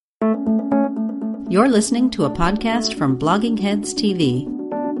You're listening to a podcast from Blogging Heads TV.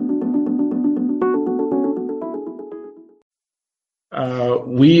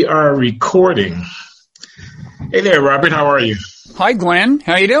 We are recording. Hey there, Robert. How are you? Hi, Glenn.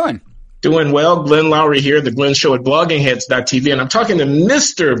 How you doing? Doing well. Glenn Lowry here, The Glenn Show at bloggingheads.tv. And I'm talking to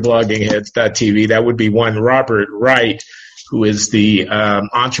Mr. bloggingheads.tv. That would be one Robert Wright, who is the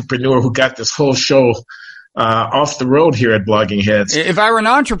entrepreneur who got this whole show off the road here at Blogging Heads. If I were an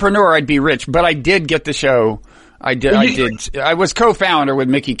entrepreneur, I'd be rich, but I did get the show. I was co-founder with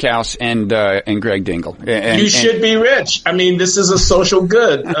Mickey Kaus and Greg Dingle. You should be rich. I mean, this is a social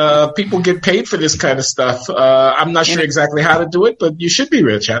good. People get paid for this kind of stuff. I'm not sure exactly how to do it, but you should be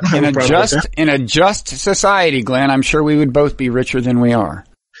rich. In a just society, Glenn, I'm sure we would both be richer than we are.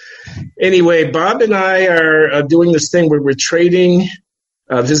 Anyway, Bob and I are doing this thing where we're trading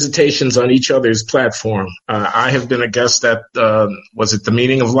visitations on each other's platform. I have been a guest at, was it The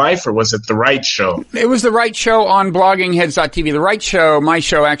Meaning of Life or was it The Right Show? It was The Right Show on bloggingheads.tv. The Right Show, my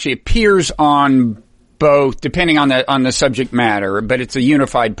show, actually appears on both, depending on the subject matter, but it's a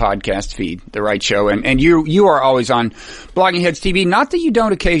unified podcast feed, The Right Show. And you are always on Blogging Heads TV. Not that you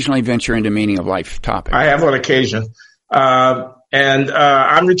don't occasionally venture into Meaning of Life topics. I have on occasion. And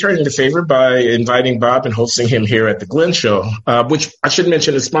I'm returning the favor by inviting Bob and hosting him here at the Glenn Show, which I should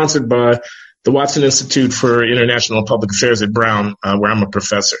mention is sponsored by the Watson Institute for International and Public Affairs at Brown, where I'm a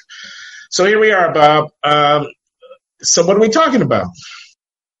professor. So here we are, Bob. So what are we talking about?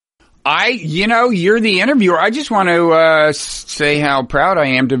 You're the interviewer. I just want to say how proud I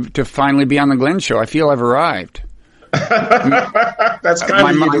am to finally be on the Glenn Show. I feel I've arrived. That's kind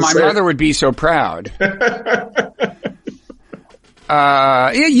of my mother would be so proud.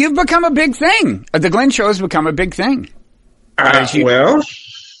 You've become a big thing. The Glenn Show has become a big thing. Well,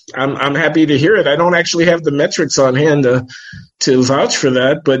 I'm happy to hear it. I don't actually have the metrics on hand to vouch for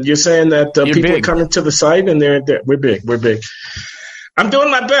that, but you're saying that people big. Are coming to the site and we're big. We're big. I'm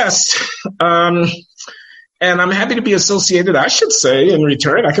doing my best. And I'm happy to be associated, I should say, in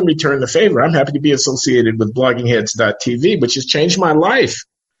return. I can return the favor. I'm happy to be associated with bloggingheads.tv, which has changed my life.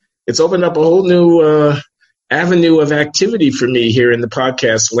 It's opened up a whole new avenue of activity for me here in the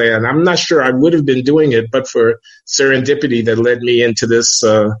podcast land. I'm not sure I would have been doing it, but for serendipity that led me into this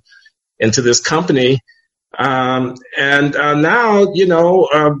company. And now,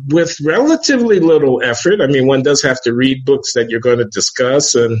 with relatively little effort, I mean, one does have to read books that you're going to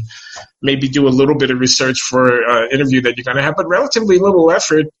discuss and maybe do a little bit of research for an interview that you're going to have, but relatively little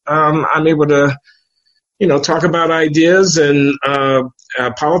effort. I'm able to, talk about ideas and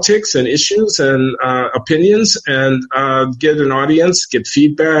politics and issues and opinions and get an audience, get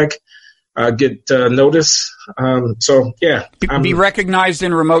feedback, get notice. So, yeah. Be recognized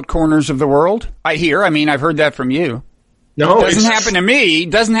in remote corners of the world, I've heard that from you. No, it doesn't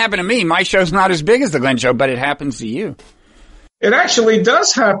happen to me. My show's not as big as the Glenn Show, but it happens to you. It actually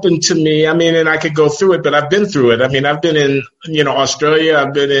does happen to me. I mean, and I could go through it, but I've been through it. I mean, I've been in, Australia.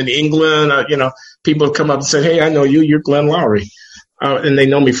 I've been in England. People have come up and said, "Hey, I know you. You're Glenn Lowry." And they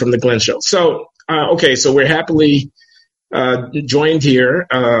know me from the Glenn Show. So, okay. So we're happily, joined here,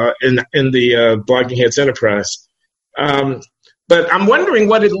 in the Blogging Heads enterprise. But I'm wondering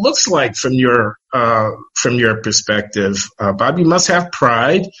what it looks like from your perspective. Bob, you must have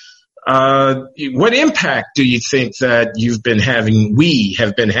pride. What impact do you think that we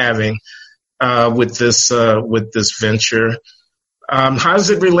have been having, with this venture? How does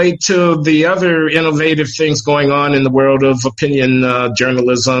it relate to the other innovative things going on in the world of opinion,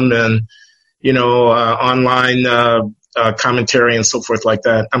 journalism and, online, commentary and so forth like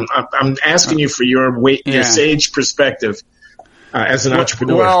that? I'm asking you for your sage perspective. As an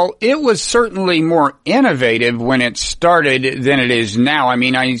entrepreneur? Well, it was certainly more innovative when it started than it is now. I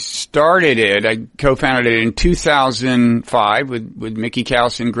mean, I co-founded it in 2005 with Mickey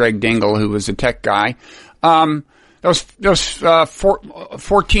Kaus and Greg Dingle, who was a tech guy. That was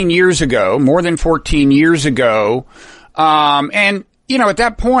 14 years ago, more than 14 years ago. And, at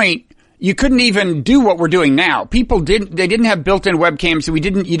that point, you couldn't even do what we're doing now. They didn't have built-in webcams. You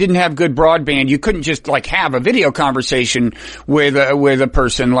didn't have good broadband. You couldn't just have a video conversation with a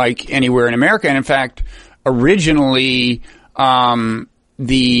person like anywhere in America. And in fact, originally,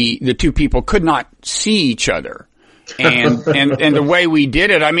 the two people could not see each other. And the way we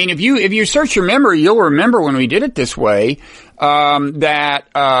did it, I mean, if you search your memory, you'll remember when we did it this way,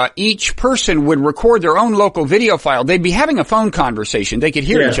 that each person would record their own local video file. They'd be having a phone conversation. They could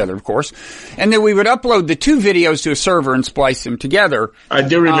hear each other, of course. And then we would upload the two videos to a server and splice them together. I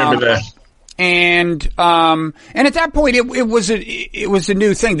do remember that. And at that point, it was a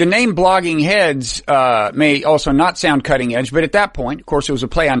new thing. The name Blogging Heads, may also not sound cutting edge, but at that point, of course, it was a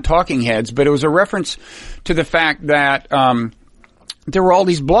play on Talking Heads, but it was a reference to the fact that, there were all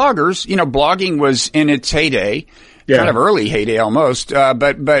these bloggers. You know, blogging was in its heyday, kind of early heyday almost,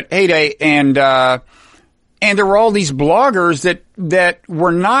 but heyday, and there were all these bloggers that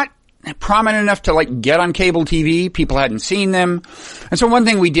were not prominent enough to like get on cable TV. People hadn't seen them. And so one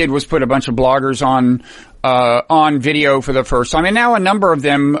thing we did was put a bunch of bloggers on video for the first time. And now a number of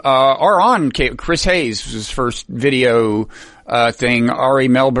them, are on cable. Chris Hayes was his first video, thing. Ari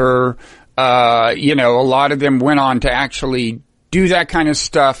Melber, you know, a lot of them went on to actually do that kind of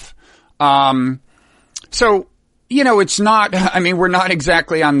stuff. So, you know, it's not, I mean, we're not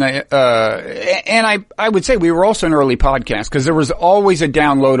exactly on the, and I would say we were also an early podcast because there was always a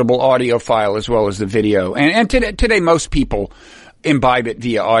downloadable audio file as well as the video. And today most people imbibe it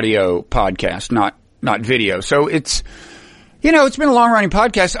via audio podcast, not video. So it's, you know, it's been a long running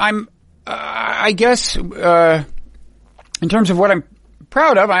podcast. I guess, in terms of what I'm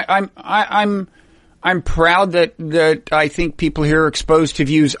proud of, I'm proud that I think people here are exposed to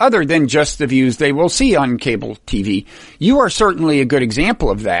views other than just the views they will see on cable TV. You are certainly a good example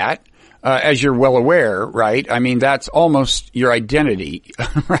of that, as you're well aware, right? I mean, that's almost your identity,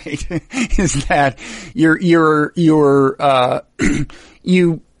 right? Is that you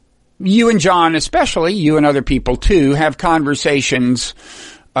and John, especially you and other people too, have conversations,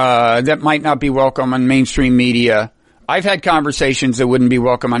 that might not be welcome on mainstream media. I've had conversations that wouldn't be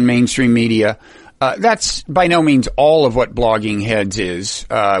welcome on mainstream media. That's by no means all of what Blogging Heads is.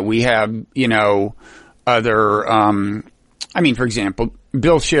 We have, you know, other, I mean, for example,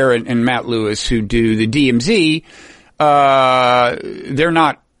 Bill Scher and Matt Lewis who do the DMZ, they're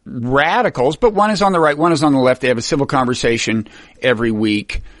not radicals, but one is on the right, one is on the left. They have a civil conversation every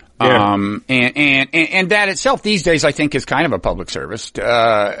week. Yeah. And that itself these days, I think, is kind of a public service,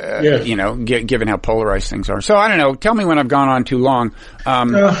 you know, given how polarized things are. So I don't know. Tell me when I've gone on too long.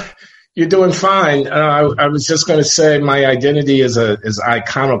 You're doing fine. I was just going to say my identity is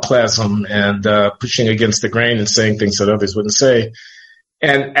iconoclasm and pushing against the grain and saying things that others wouldn't say.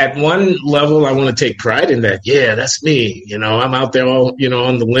 And at one level, I want to take pride in that. Yeah, that's me. You know, I'm out there all, you know,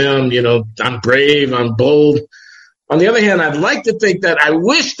 on the limb. You know, I'm brave. I'm bold. On the other hand, I'd like to think that I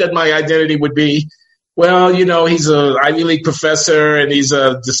wish that my identity would be, well, you know, he's a Ivy League professor and he's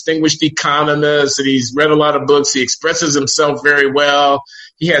a distinguished economist and he's read a lot of books. He expresses himself very well.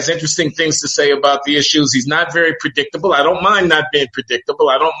 He has interesting things to say about the issues. He's not very predictable. I don't mind not being predictable.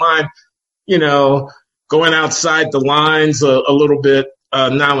 I don't mind, you know, going outside the lines a little bit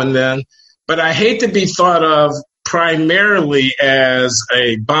now and then. But I hate to be thought of primarily as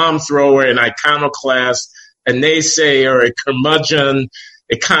a bomb thrower, an iconoclast, a naysayer, a curmudgeon,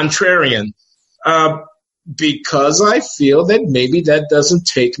 a contrarian, because I feel that maybe that doesn't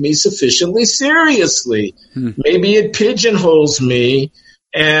take me sufficiently seriously. Maybe it pigeonholes me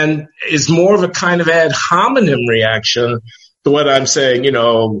and is more of a kind of ad hominem reaction to what I'm saying. You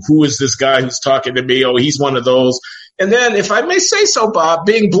know, who is this guy who's talking to me? Oh, he's one of those. And then, if I may say so, Bob,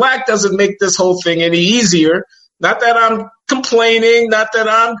 being black doesn't make this whole thing any easier. Not that I'm complaining, not that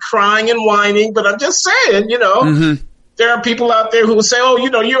I'm crying and whining, but I'm just saying, you know, there are people out there who will say, oh,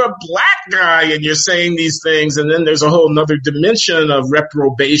 you know, you're a black guy and you're saying these things. And then there's a whole nother dimension of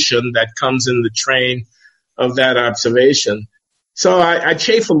reprobation that comes in the train of that observation. So I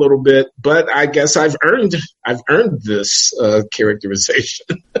chafe a little bit, but I guess I've earned this characterization.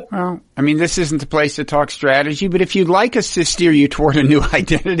 Well, I mean, this isn't the place to talk strategy, but if you'd like us to steer you toward a new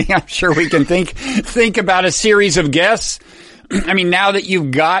identity, I'm sure we can think about a series of guests. I mean, now that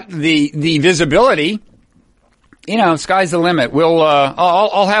you've got the visibility, you know, sky's the limit. We'll,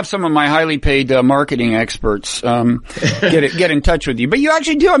 I'll have some of my highly paid marketing experts get in touch with you. But you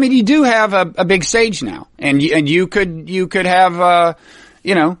actually do. I mean, you do have a big stage now, and you could have,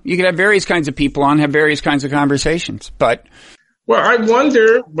 you know, you could have various kinds of people on, have various kinds of conversations. But well, I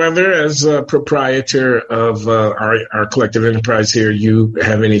wonder whether, as a proprietor of our collective enterprise here, you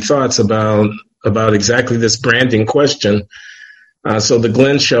have any thoughts about exactly this branding question. So the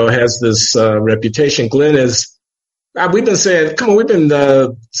Glenn Show has this reputation. Glenn is. We've been saying, come on, we've been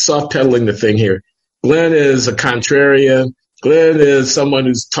soft pedaling the thing here. Glenn is a contrarian. Glenn is someone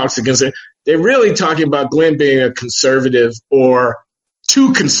who talks against it. They're really talking about Glenn being a conservative or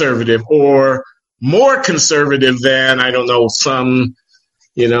too conservative or more conservative than, I don't know, some,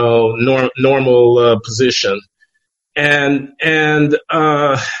 you know, normal position. And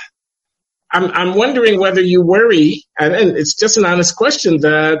I I'm wondering whether you worry, and it's just an honest question,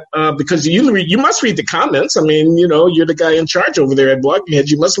 that because you must read the comments. I mean, you're the guy in charge over there at Blogging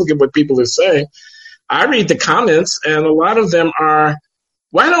Heads. You must look at what people are saying. I read the comments, and a lot of them are,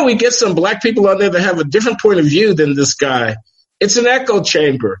 why don't we get some black people on there that have a different point of view than this guy? It's an echo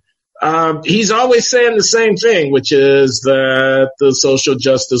chamber. He's always saying the same thing, which is that the social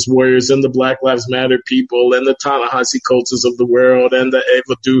justice warriors and the Black Lives Matter people and the Ta-Nehisi Coates of the world and the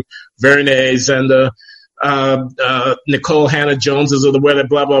Ava DuVernays and the Nicole Hannah-Joneses of the world,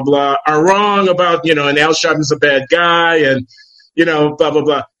 blah, blah, blah, are wrong about, and Al Sharpton's a bad guy and, blah, blah,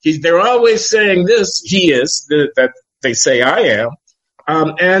 blah. They're always saying this, he is, that they say I am.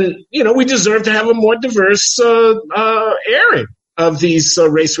 And, we deserve to have a more diverse airing of these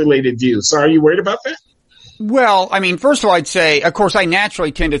race-related views. So are you worried about that? Well, I mean, first of all, I'd say, of course, I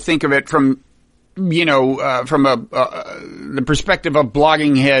naturally tend to think of it from, the perspective of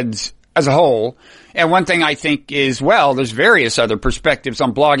Blogging Heads as a whole. And one thing I think is, well, there's various other perspectives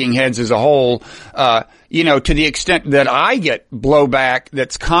on Blogging Heads as a whole. To the extent that I get blowback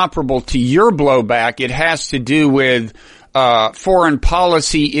that's comparable to your blowback, it has to do with foreign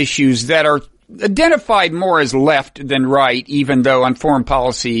policy issues that are identified more as left than right, even though on foreign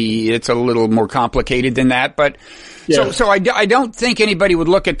policy it's a little more complicated than that. But so I don't think anybody would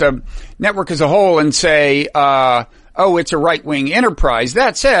look at the network as a whole and say, it's a right-wing enterprise.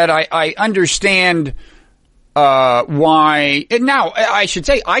 That said, I understand why. And now, I should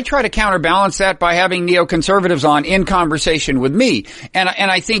say, I try to counterbalance that by having neoconservatives on in conversation with me. And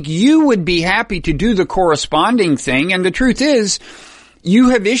I think you would be happy to do the corresponding thing. And the truth is, you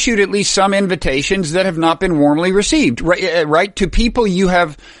have issued at least some invitations that have not been warmly received, right? To people you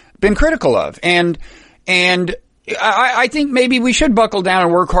have been critical of. And I think maybe we should buckle down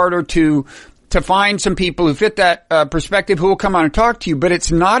and work harder to find some people who fit that perspective who will come on and talk to you. But it's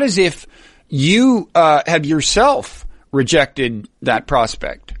not as if you have yourself rejected that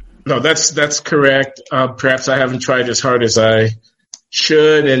prospect. No, that's correct. Perhaps I haven't tried as hard as I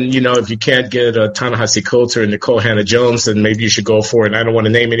should. And, if you can't get Ta-Nehisi Coates or Nicole Hannah-Jones, then maybe you should go for it. And I don't want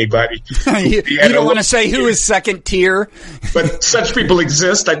to name anybody. you don't want to say who is second tier. But such people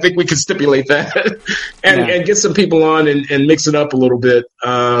exist. I think we can stipulate that and get some people on and mix it up a little bit.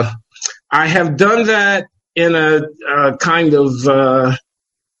 I have done that in a kind of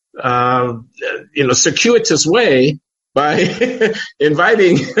circuitous way by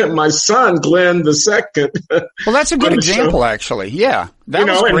inviting my son, Glenn II. Well, that's a good example, actually. Yeah. That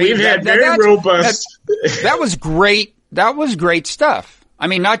was great. And we've had very robust. That was great. That was great stuff. I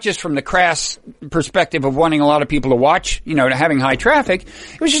mean, not just from the crass perspective of wanting a lot of people to watch, having high traffic.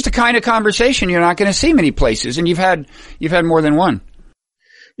 It was just a kind of conversation you're not going to see many places, and you've had more than one.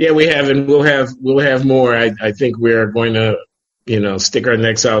 Yeah, we have, and we'll have more. I think we're going to, stick our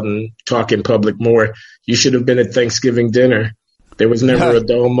necks out and talk in public more. You should have been at Thanksgiving dinner. There was never a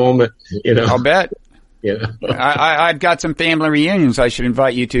dull moment, I'll bet. Yeah. I've got some family reunions I should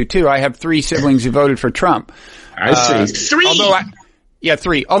invite you to, too. I have 3 siblings who voted for Trump. I see. 3?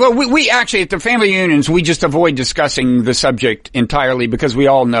 3. Although we actually, at the family reunions, we just avoid discussing the subject entirely because we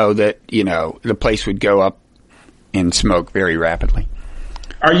all know that, the place would go up in smoke very rapidly.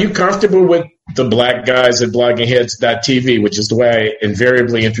 Are you comfortable with the black guys at bloggingheads.tv, which is the way I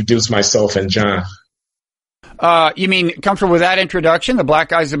invariably introduce myself and John? You mean comfortable with that introduction? The black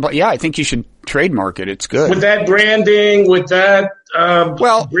guys, I think you should trademark it. It's good. With that branding, with that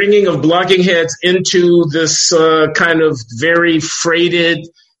bringing of Blogging Heads into this kind of very freighted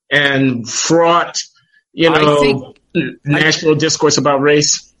and fraught, national discourse about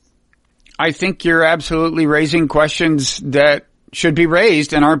race? I think you're absolutely raising questions that should be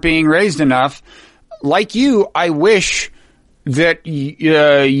raised and aren't being raised enough. Like you, I wish that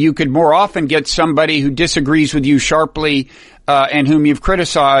you could more often get somebody who disagrees with you sharply and whom you've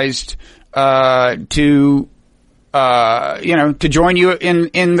criticized to join you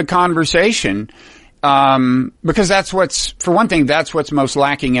in the conversation, because that's what's most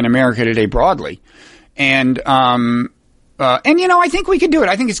lacking in America today broadly. And I think we could do it.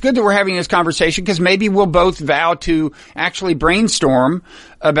 I think it's good that we're having this conversation because maybe we'll both vow to actually brainstorm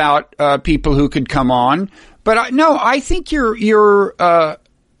about people who could come on. But I think you're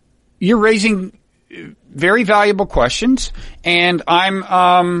raising very valuable questions, and I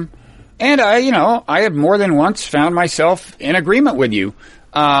have more than once found myself in agreement with you.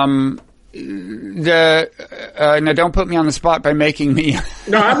 Now don't put me on the spot by making me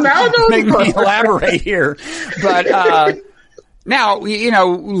make me elaborate here. But now,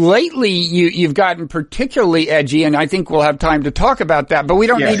 lately you've gotten particularly edgy, and I think we'll have time to talk about that. But we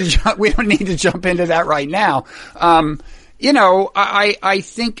don't need to jump into that right now. I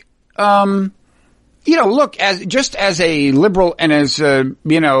think look, as a liberal and as,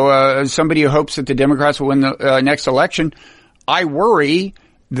 somebody who hopes that the Democrats will win the next election, I worry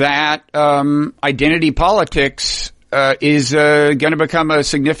that, identity politics, is, going to become a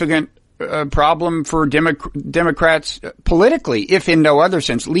significant, problem for Democrats politically, if in no other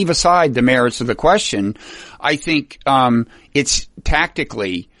sense. Leave aside the merits of the question. I think, it's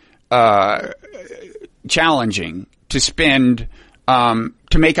tactically, challenging to spend,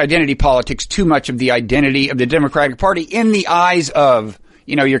 to make identity politics too much of the identity of the Democratic Party in the eyes of,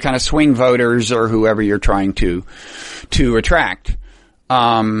 your kind of swing voters or whoever you're trying to attract.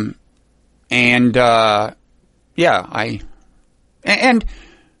 You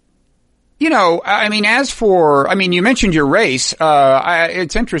mentioned your race.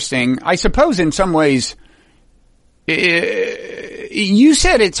 It's interesting. I suppose in some ways, you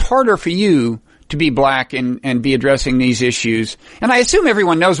said it's harder for you to be black and be addressing these issues. And I assume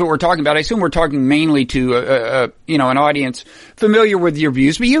everyone knows what we're talking about. I assume we're talking mainly to, an audience familiar with your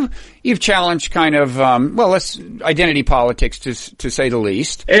views, but you've challenged kind of, identity politics to say the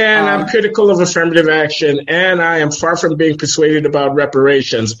least. And I'm critical of affirmative action, and I am far from being persuaded about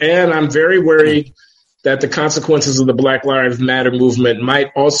reparations. And I'm very worried that the consequences of the Black Lives Matter movement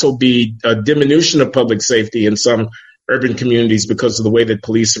might also be a diminution of public safety in some urban communities because of the way that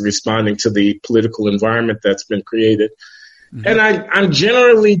police are responding to the political environment that's been created. Mm-hmm. And I'm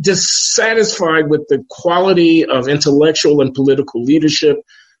generally dissatisfied with the quality of intellectual and political leadership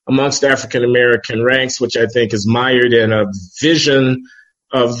amongst African American ranks, which I think is mired in a vision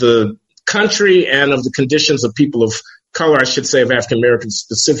of the country and of the conditions of people of color, I should say of African Americans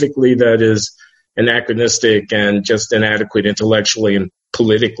specifically, that is anachronistic and just inadequate intellectually and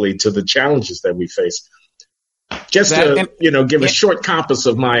politically to the challenges that we face. Just to give a short compass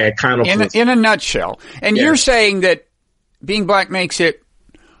of my iconoclasm. In a nutshell. And you're saying that being black makes it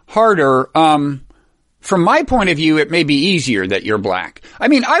harder. From my point of view, it may be easier that you're black. I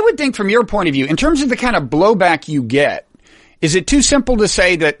mean, I would think from your point of view, in terms of the kind of blowback you get, is it too simple to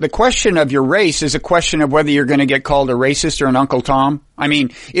say that the question of your race is a question of whether you're going to get called a racist or an Uncle Tom? I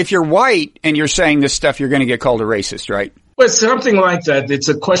mean, if you're white and you're saying this stuff, you're going to get called a racist, right? Well, something like that. It's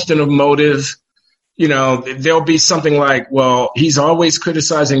a question of motive. There'll be something like, well, he's always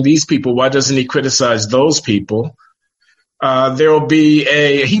criticizing these people. Why doesn't he criticize those people? There'll be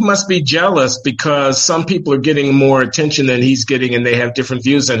he must be jealous because some people are getting more attention than he's getting and they have different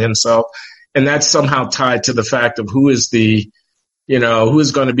views than himself. And that's somehow tied to the fact of who is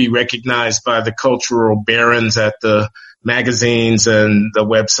going to be recognized by the cultural barons at the magazines and the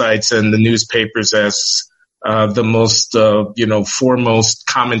websites and the newspapers as the most, foremost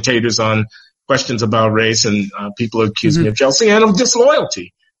commentators on questions about race, and people accuse me of jealousy and of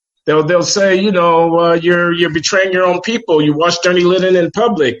disloyalty. They'll say, you're betraying your own people. You wash dirty linen in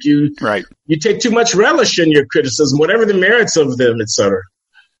public. You take too much relish in your criticism, whatever the merits of them, etc.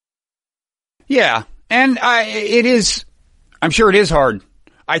 Yeah, and I'm sure it is hard.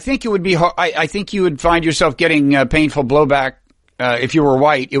 I think it would be hard. I think you would find yourself getting painful blowback if you were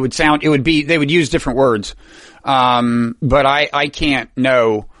white. They would use different words, but I can't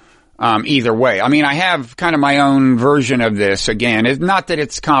know. Either way. I mean, I have kind of my own version of this. Again, it's not that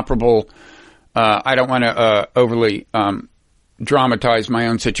it's comparable. I don't want to overly dramatize my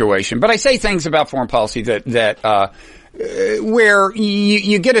own situation, but I say things about foreign policy that where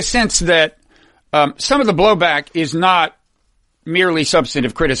you get a sense that some of the blowback is not merely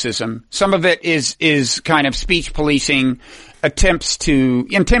substantive criticism. Some of it is kind of speech policing, attempts to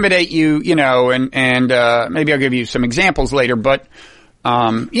intimidate you, and maybe I'll give you some examples later, but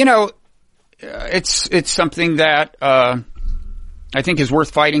it's something that, I think is worth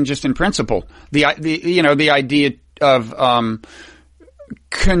fighting just in principle. The idea of,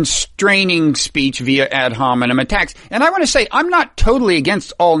 constraining speech via ad hominem attacks. And I want to say, I'm not totally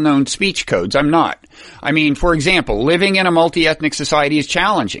against all known speech codes. I'm not. I mean, for example, living in a multi-ethnic society is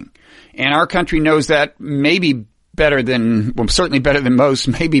challenging. And our country knows that maybe certainly better than most,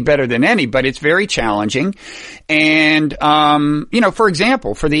 maybe better than any, but it's very challenging. And, for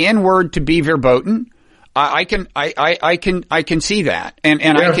example, for the N-word to be verboten, I can see that. And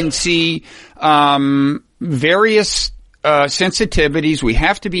I can see, various, sensitivities we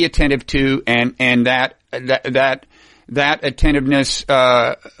have to be attentive to, and that attentiveness,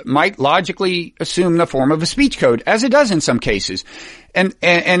 might logically assume the form of a speech code, as it does in some cases. And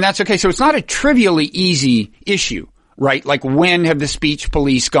that's okay. So it's not a trivially easy issue, right? Like, when have the speech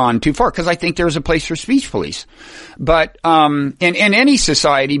police gone too far? Because I think there's a place for speech police. But, in any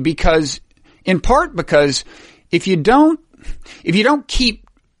society, in part because if you don't keep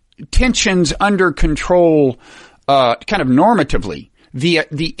tensions under control, kind of normatively, via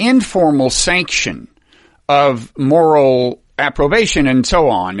the informal sanction of moral approbation and so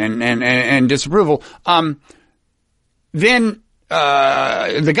on and disapproval, then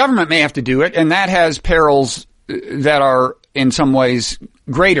the government may have to do it, and that has perils that are in some ways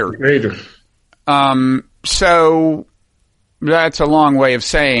greater. So that's a long way of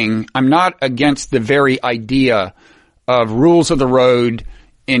saying I'm not against the very idea of rules of the road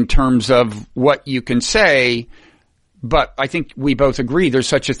in terms of what you can say, but I think we both agree there's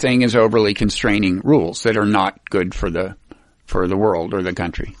such a thing as overly constraining rules that are not good for the world or the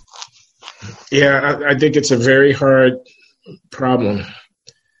country. Yeah, I think it's a very hard problem.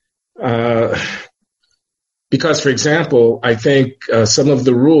 Because, for example, I think some of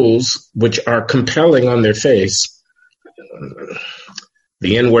the rules which are compelling on their face,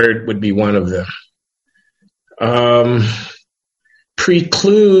 the N-word would be one of them,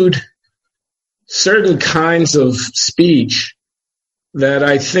 preclude certain kinds of speech that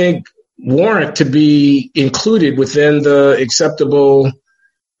I think warrant to be included within the acceptable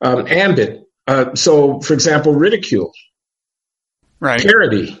ambit. So, for example, ridicule, right,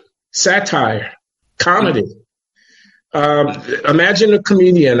 parody, satire, comedy. Imagine a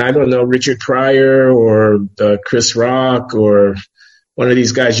comedian, I don't know, Richard Pryor or Chris Rock or one of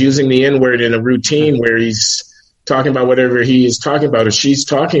these guys using the N-word in a routine where he's talking about whatever he is talking about or she's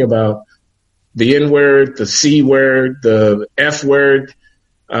talking about. The N-word, the C-word, the F-word,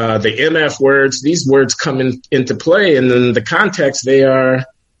 the MF words, these words come into play. And in the context, they are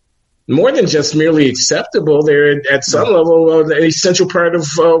more than just merely acceptable. They're at some level an essential part of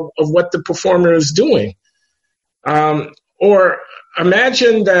what the performer is doing. Or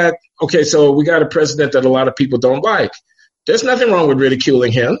imagine that, okay, so we got a president that a lot of people don't like. There's nothing wrong with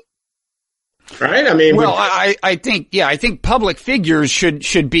ridiculing him. Right? I mean, well, I think public figures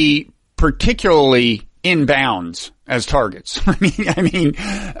should be particularly in bounds as targets. I mean,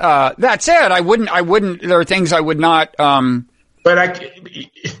 that said, I wouldn't, there are things I would not, but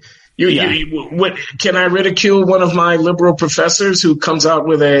can I ridicule one of my liberal professors who comes out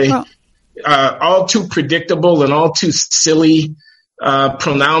with all too predictable and all too silly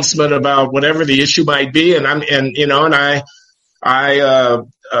pronouncement about whatever the issue might be, and I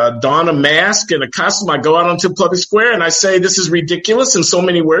don a mask and a costume. I go out onto public square and I say this is ridiculous in so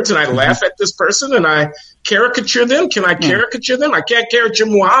many words, and I laugh at this person and I caricature them. Can I caricature them? I can't caricature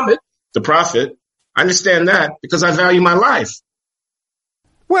Muhammad, the prophet. I understand that because I value my life.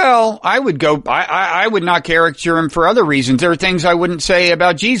 Well, I would not caricature him for other reasons. There are things I wouldn't say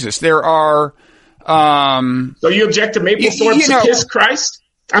about Jesus. There are, so you object to Mapplethorpe's kiss Christ?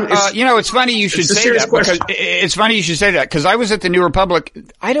 It's funny you should say that because it's funny you should say that because I was at the New Republic.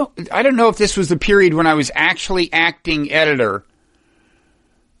 I don't know if this was the period when I was actually acting editor.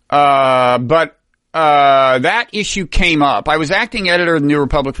 But that issue came up. I was acting editor of the New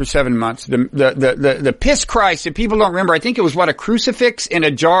Republic for 7 months. The piss Christ, if people don't remember, I think it was a crucifix in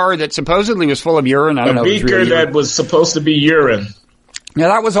a jar that supposedly was full of urine. I don't know. A beaker that was supposed to be urine. Now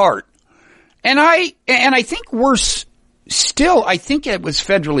that was art. And I think worse still, I think it was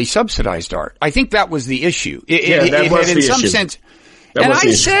federally subsidized art. I think that was the issue. That was the issue. In some sense. And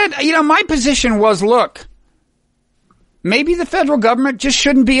I said, my position was, look, maybe the federal government just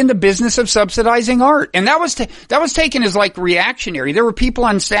shouldn't be in the business of subsidizing art. And that was taken as like reactionary. There were people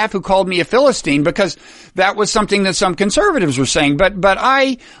on staff who called me a Philistine because that was something that some conservatives were saying. But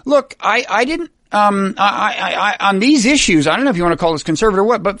I didn't, on these issues, I don't know if you want to call this conservative or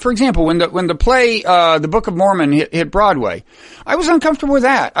what, but for example, when the play, The Book of Mormon hit Broadway, I was uncomfortable with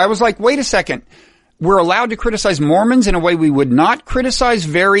that. I was like, wait a second. We're allowed to criticize Mormons in a way we would not criticize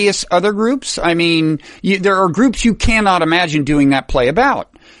various other groups. I mean, there are groups you cannot imagine doing that play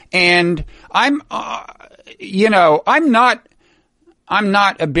about. And I'm not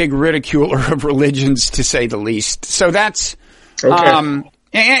a big ridiculer of religions, to say the least. So that's, okay.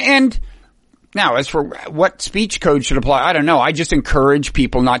 And now, as for what speech code should apply, I don't know. I just encourage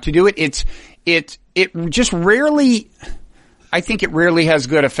people not to do it. It just rarely, I think it rarely has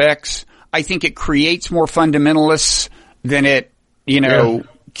good effects. I think it creates more fundamentalists than it,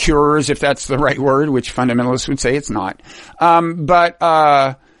 cures, if that's the right word, which fundamentalists would say it's not.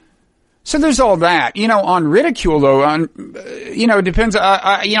 So there's all that, on ridicule though, it depends.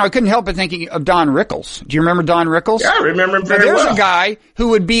 I couldn't help but thinking of Don Rickles. Do you remember Don Rickles? Yeah, I remember him very well. There's a guy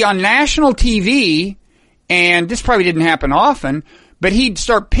who would be on national TV, and this probably didn't happen often, but he'd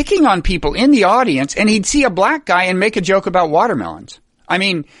start picking on people in the audience, and he'd see a black guy and make a joke about watermelons. I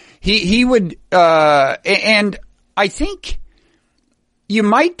mean, he would, and I think you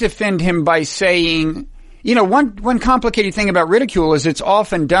might defend him by saying, one complicated thing about ridicule is it's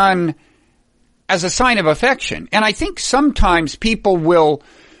often done as a sign of affection. And I think sometimes people will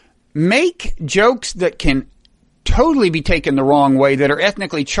make jokes that can totally be taken the wrong way, that are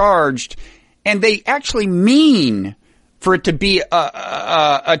ethnically charged, and they actually mean for it to be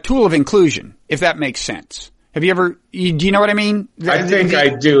a tool of inclusion, if that makes sense. Have you ever, do you know what I mean? I think I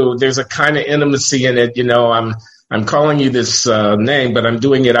do. There's a kind of intimacy in it. I'm calling you this name, but I'm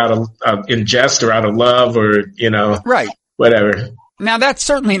doing it out of in jest or out of love, or right, whatever. Now that's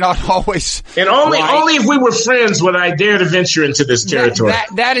certainly not always. And only if we were friends would I dare to venture into this territory.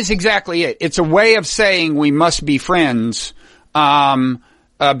 That is exactly it. It's a way of saying we must be friends,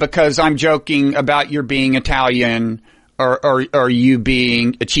 because I'm joking about your being Italian or you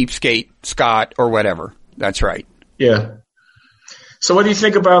being a cheapskate Scot or whatever. That's right. Yeah. So what do you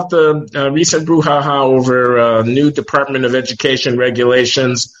think about the recent brouhaha over new Department of Education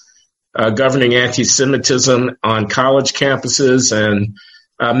regulations governing anti-Semitism on college campuses, and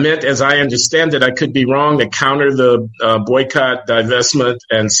meant, as I understand it, I could be wrong, to counter the boycott, divestment,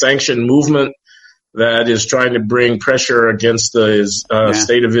 and sanction movement that is trying to bring pressure against the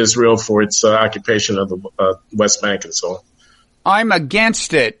state of Israel for its occupation of the West Bank and so on? I'm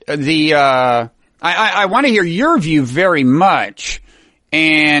against it. I want to hear your view very much,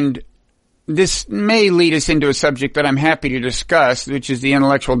 and this may lead us into a subject that I'm happy to discuss, which is the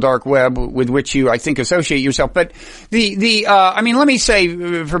intellectual dark web with which you, I think, associate yourself. But let me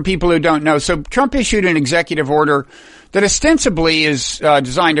say for people who don't know, so Trump issued an executive order that ostensibly is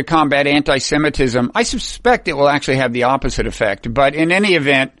designed to combat anti-Semitism. I suspect it will actually have the opposite effect. But in any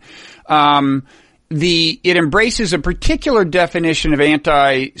event, it embraces a particular definition of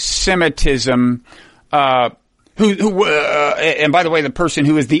anti-Semitism, and by the way, the person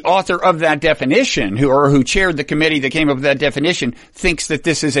who is the author of that definition, who chaired the committee that came up with that definition, thinks that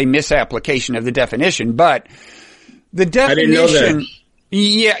this is a misapplication of the definition. But the definition, I didn't know that.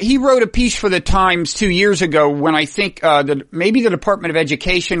 Yeah, he wrote a piece for the Times 2 years ago when I think maybe the Department of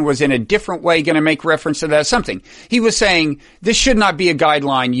Education was in a different way going to make reference to that something. He was saying this should not be a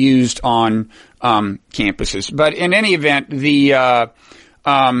guideline used on campuses. But in any event,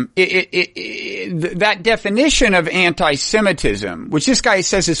 that definition of anti-Semitism, which this guy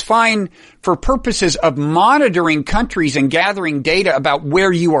says is fine for purposes of monitoring countries and gathering data about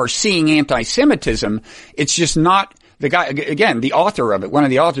where you are seeing anti-Semitism, it's just not. The guy, again, the author of it, one of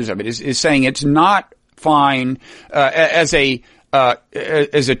the authors of it, is saying it's not fine as a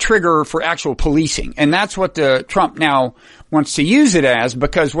trigger for actual policing, and that's what Trump now wants to use it as,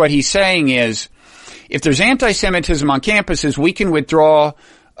 because what he's saying is, if there's anti-Semitism on campuses, we can withdraw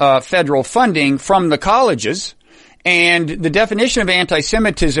federal funding from the colleges. And the definition of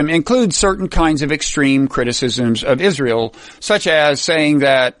anti-Semitism includes certain kinds of extreme criticisms of Israel, such as saying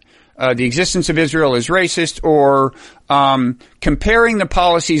that the existence of Israel is racist, or comparing the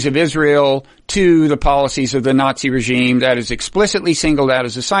policies of Israel to the policies of the Nazi regime. That is explicitly singled out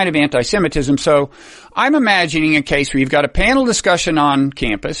as a sign of anti-Semitism. So I'm imagining a case where you've got a panel discussion on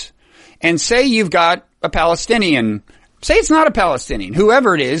campus, and say you've got a Palestinian, say it's not a Palestinian,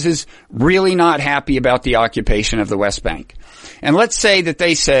 whoever it is really not happy about the occupation of the West Bank. And let's say that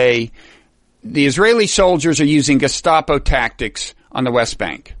they say the Israeli soldiers are using Gestapo tactics on the West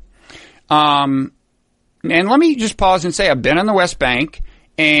Bank. And let me just pause and say I've been on the West Bank,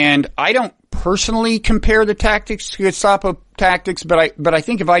 and I don't personally compare the tactics to Gestapo tactics, but I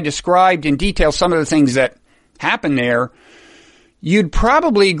think if I described in detail some of the things that happen there, you'd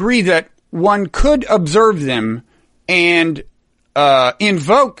probably agree that one could observe them and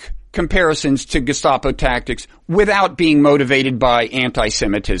invoke comparisons to Gestapo tactics without being motivated by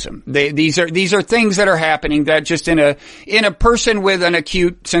anti-Semitism. These are things that are happening that just in a person with an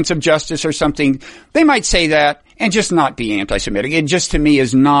acute sense of justice or something, they might say that and just not be anti-Semitic. It just, to me,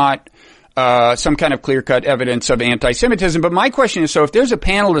 is not some kind of clear-cut evidence of anti-Semitism. But my question is, so if there's a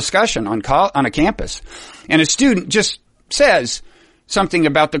panel discussion on a campus and a student just says something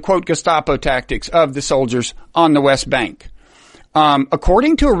about the, quote, Gestapo tactics of the soldiers on the West Bank,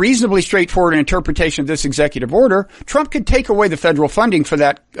 according to a reasonably straightforward interpretation of this executive order, Trump could take away the federal funding for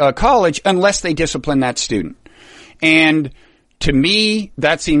that college unless they discipline that student. And to me,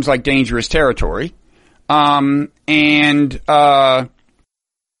 that seems like dangerous territory. I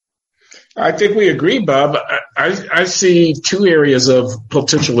think we agree, Bob. I see two areas of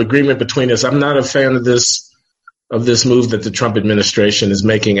potential agreement between us. I'm not a fan of this move that the Trump administration is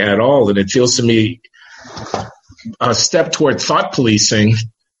making at all, and it feels to me a step toward thought policing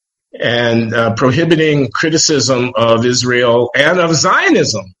and prohibiting criticism of Israel and of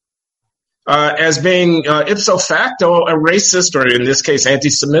Zionism as being ipso facto a racist, or in this case,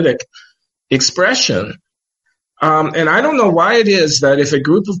 anti-Semitic expression. And I don't know why it is that if a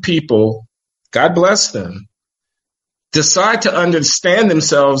group of people God bless them, decide to understand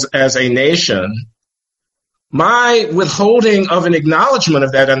themselves as a nation, my withholding of an acknowledgement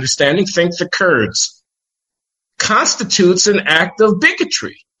of that understanding, think the Kurds, constitutes an act of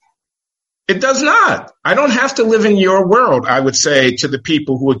bigotry. It does not. I don't have to live in your world, I would say to the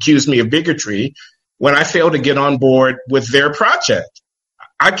people who accuse me of bigotry when I fail to get on board with their project.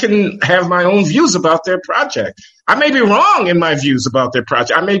 I can have my own views about their project. I may be wrong in my views about their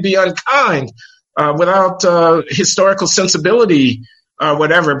project. I may be unkind without historical sensibility,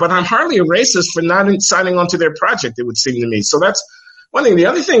 whatever, but I'm hardly a racist for not signing on to their project, it would seem to me. So that's one thing. The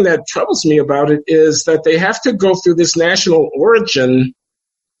other thing that troubles me about it is that they have to go through this national origin,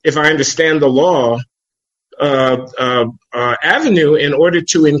 if I understand the law, avenue in order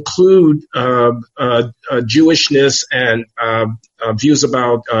to include Jewishness and views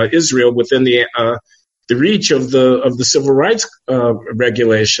about Israel within the reach of the civil rights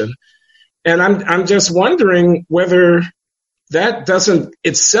regulation. And I'm just wondering whether that doesn't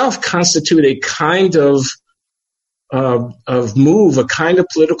itself constitute a kind of move, a kind of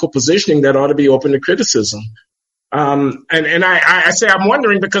political positioning that ought to be open to criticism. And I say I'm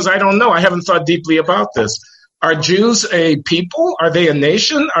wondering because I don't know. I haven't thought deeply about this. Are Jews a people? Are they a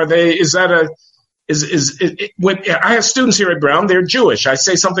nation? I have students here at Brown, they're Jewish. I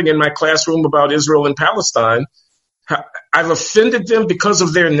say something in my classroom about Israel and Palestine. I've offended them because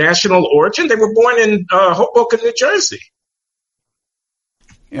of their national origin. They were born in Hoboken, New Jersey.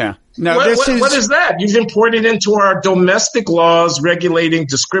 Yeah. No, what is that? You've imported into our domestic laws regulating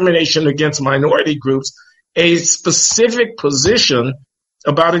discrimination against minority groups a specific position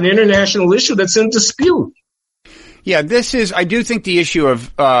about an international issue that's in dispute. Yeah, I do think the issue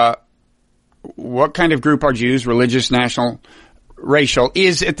of what kind of group are Jews, religious, national, racial,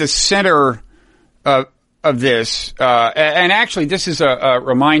 is at the center of this. And actually, this is a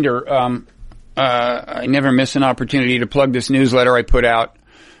reminder. I never miss an opportunity to plug this newsletter I put out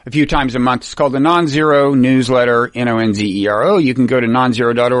a few times a month. It's called the Non-Zero Newsletter, NONZERO. You can go to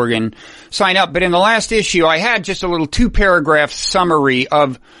nonzero.org and sign up. But in the last issue, I had just a little 2-paragraph summary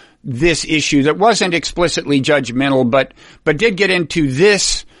of this issue that wasn't explicitly judgmental, but did get into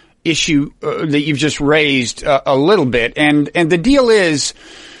this issue that you've just raised a little bit. And the deal is,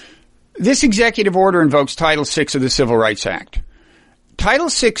 this executive order invokes Title VI of the Civil Rights Act. Title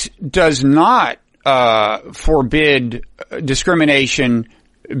VI does not forbid discrimination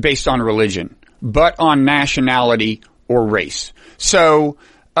based on religion, but on nationality or race. So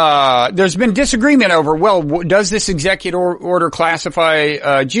there's been disagreement over, well, does this executive order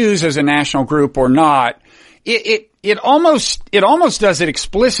classify Jews as a national group or not? It almost does it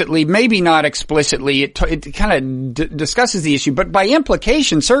explicitly, maybe not explicitly. It kind of discusses the issue, but by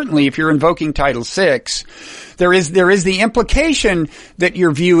implication, certainly, if you're invoking Title VI, there is the implication that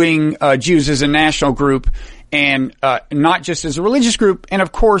you're viewing Jews as a national group and not just as a religious group. And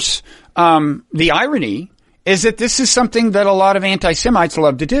of course, the irony is that this is something that a lot of anti-Semites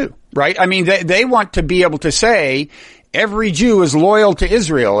love to do, right? I mean, they want to be able to say every Jew is loyal to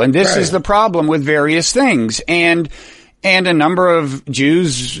Israel, and this is the problem with various things. And a number of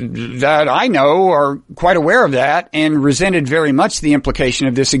Jews that I know are quite aware of that and resented very much the implication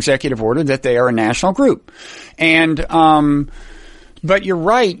of this executive order that they are a national group. And but you're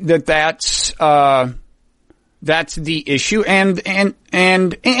right that's the issue. And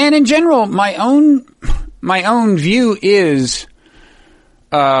in general, my own view is,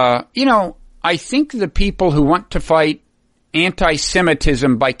 I think the people who want to fight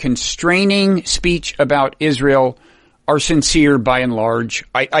anti-Semitism by constraining speech about Israel are sincere by and large.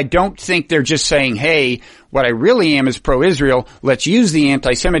 I don't think they're just saying, hey, what I really am is pro-Israel. Let's use the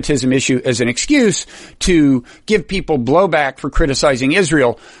anti-Semitism issue as an excuse to give people blowback for criticizing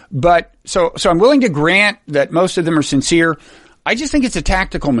Israel. But so I'm willing to grant that most of them are sincere. I just think it's a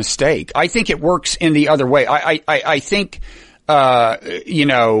tactical mistake. I think it works in the other way. I think,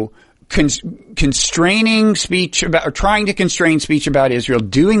 constraining speech about, or trying to constrain speech about Israel,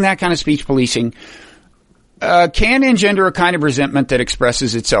 doing that kind of speech policing, can engender a kind of resentment that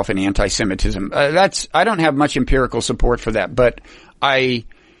expresses itself in anti-Semitism. I don't have much empirical support for that, but it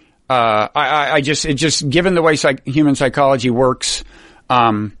just given the way human psychology works,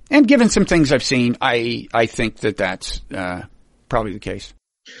 and given some things I've seen, I think that's probably the case.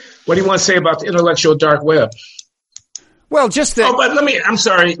 What do you want to say about the intellectual dark web? Well, just that. Oh, but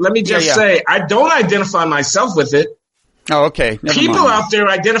let me just say, I don't identify myself with it. Oh, okay. People out there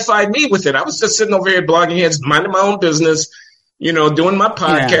identified me with it. I was just sitting over here blogging heads, minding my own business, doing my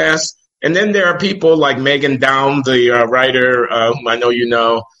podcast. Yeah. And then there are people like Megan Down, the writer, whom I know you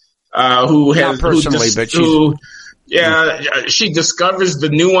know, who has, not personally, Yeah, she discovers the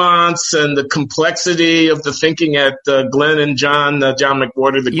nuance and the complexity of the thinking at Glenn and John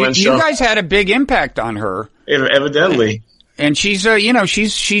McWhorter, the Glenn Show. You guys had a big impact on her. Evidently. And she's,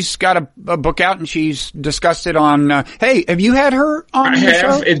 she's got a book out and she's discussed it on, hey, have you had her on the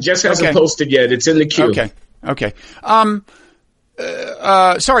show? It just hasn't posted yet. It's in the queue. Okay.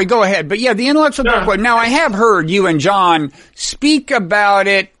 Sorry, go ahead. But yeah, the intellectual dark web. Now, I have heard you and John speak about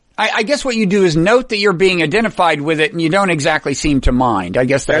it. I guess what you do is note that you're being identified with it and you don't exactly seem to mind. I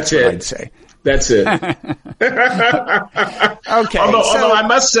guess that's what I'd say. That's it. Okay. Although I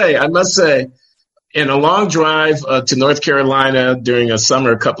must say, in a long drive to North Carolina during a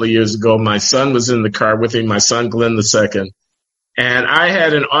summer a couple of years ago, my son was in the car with me, my son Glenn II, and I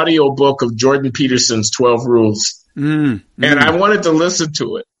had an audio book of Jordan Peterson's 12 Rules, and I wanted to listen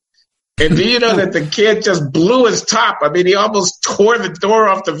to it. And do you know that the kid just blew his top? I mean, he almost tore the door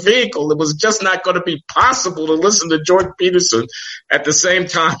off the vehicle. It was just not going to be possible to listen to Jordan Peterson at the same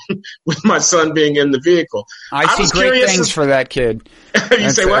time with my son being in the vehicle. I see great things for that kid. You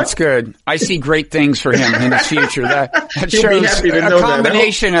say what? That's good. I see great things for him in his future. That shows be happy to know a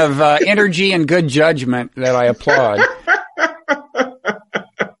combination of energy and good judgment that I applaud.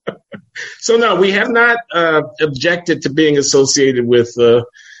 So, no, we have not objected to being associated with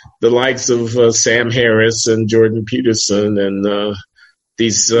the likes of Sam Harris and Jordan Peterson and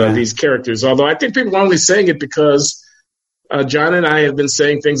these characters. Although I think people are only saying it because John and I have been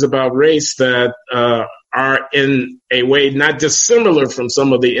saying things about race that are in a way not dissimilar from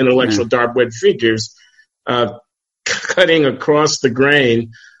some of the intellectual dark web figures, cutting across the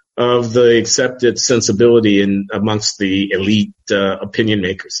grain of the accepted sensibility amongst the elite opinion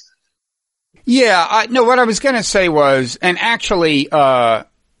makers. Yeah, no, what I was going to say was, and actually,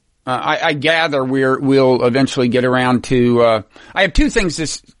 I gather we'll eventually get around to, I have two things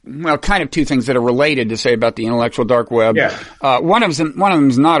that are related to say about the intellectual dark web. Yeah. One of them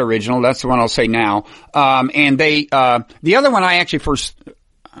is not original. That's the one I'll say now. And the other one I actually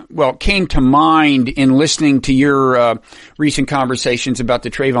came to mind in listening to your, recent conversations about the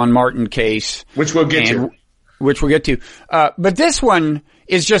Trayvon Martin case. Which we'll get to. But this one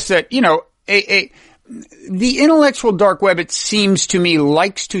is just that, the intellectual dark web, it seems to me,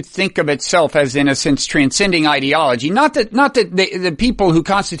 likes to think of itself as, in a sense, transcending ideology. Not that the people who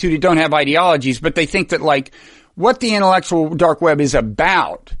constitute it don't have ideologies, but they think that, like, what the intellectual dark web is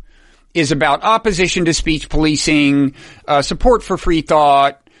about opposition to speech policing, support for free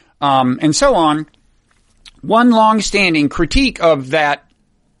thought, and so on. One long-standing critique of that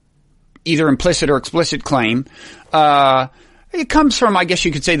either implicit or explicit claim, it comes from, I guess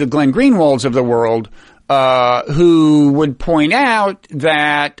you could say, the Glenn Greenwalds of the world, who would point out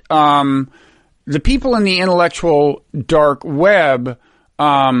that the people in the intellectual dark web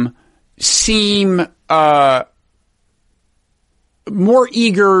seem more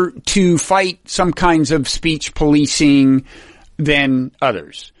eager to fight some kinds of speech policing than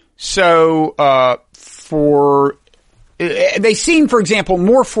others. So they seem, for example,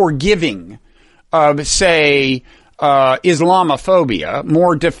 more forgiving of, say, Islamophobia,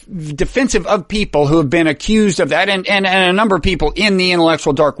 more defensive of people who have been accused of that, and a number of people in the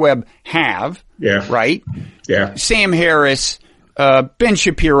intellectual dark web have. Yeah. Right? Yeah. Sam Harris, Ben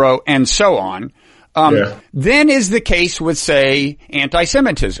Shapiro, and so on. Then is the case with, say,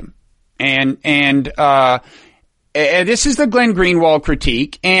 anti-Semitism. And this is the Glenn Greenwald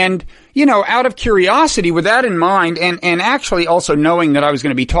critique. And, out of curiosity, with that in mind, and actually also knowing that I was going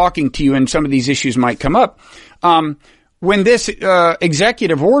to be talking to you and some of these issues might come up, when this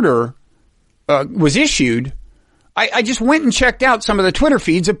executive order was issued, I just went and checked out some of the Twitter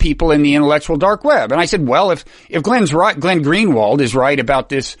feeds of people in the intellectual dark web. And I said, well, if Glenn's right, Glenn Greenwald is right about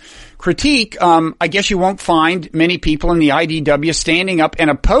this critique, I guess you won't find many people in the IDW standing up and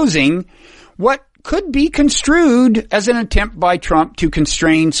opposing what could be construed as an attempt by Trump to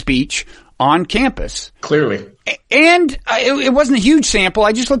constrain speech on campus. Clearly. And it wasn't a huge sample.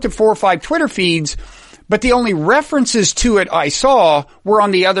 I just looked at 4 or 5 Twitter feeds, but the only references to it I saw were on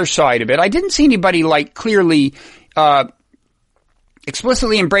the other side of it. I didn't see anybody clearly,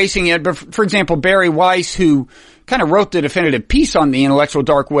 explicitly embracing it. But for example, Barry Weiss, who kind of wrote the definitive piece on the intellectual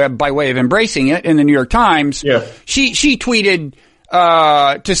dark web by way of embracing it in the New York Times. Yeah. She tweeted,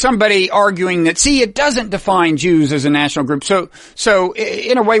 to somebody arguing that, see, it doesn't define Jews as a national group. So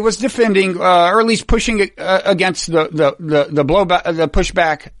in a way was defending, or at least pushing against the blowback, the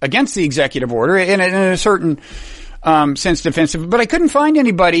pushback against the executive order in a certain, sense defensive. But I couldn't find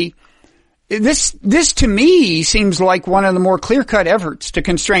anybody. This to me seems like one of the more clear-cut efforts to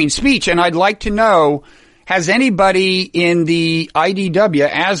constrain speech. And I'd like to know, has anybody in the IDW,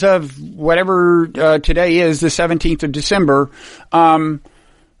 as of whatever today is, the 17th of December, have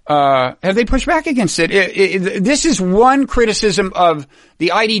they pushed back against it? This is one criticism of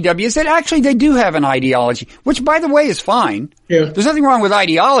the IDW, is that actually they do have an ideology, which, by the way, is fine. Yeah. There's nothing wrong with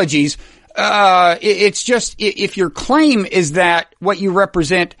ideologies. It's just, if your claim is that what you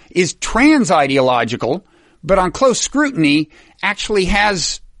represent is trans-ideological, but on close scrutiny actually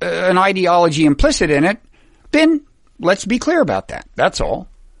has an ideology implicit in it, then let's be clear about that. That's all.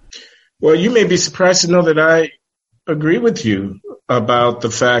 Well, you may be surprised to know that I agree with you about the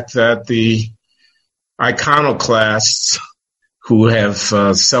fact that the iconoclasts who have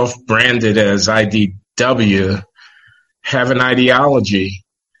self-branded as IDW have an ideology.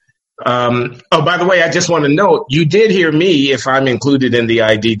 By the way, I just want to note, you did hear me, if I'm included in the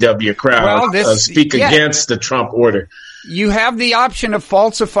IDW crowd, speak against the Trump order. You have the option of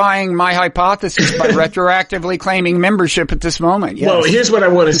falsifying my hypothesis by retroactively claiming membership at this moment. Yes. Well, here's what I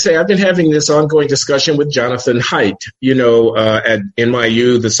want to say. I've been having this ongoing discussion with Jonathan Haidt, at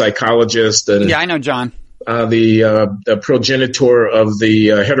NYU, the psychologist. And yeah, I know John. The progenitor of the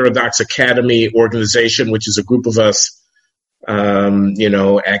Heterodox Academy organization, which is a group of us,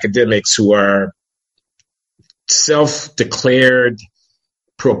 academics who are self-declared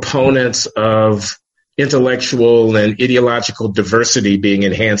proponents of intellectual and ideological diversity being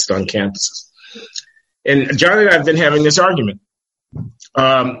enhanced on campuses. And John and I have been having this argument,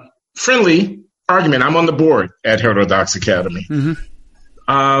 friendly argument. I'm on the board at Heterodox Academy. Mm-hmm.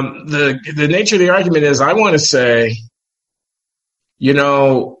 The nature of the argument is, I want to say, there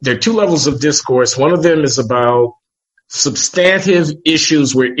are two levels of discourse. One of them is about substantive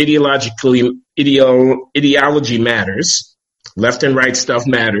issues where ideology matters. Left and right stuff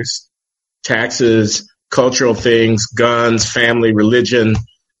matters. Taxes, commercial things, guns, family, religion,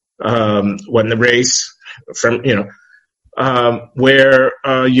 the race, where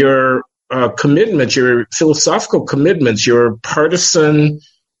your commitments, your philosophical commitments, your partisan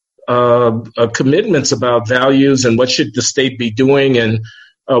commitments about values and what should the state be doing and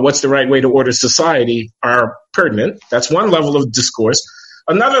what's the right way to order society are pertinent. That's one level of discourse.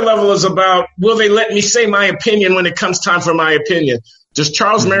 Another level is about, will they let me say my opinion when it comes time for my opinion? Does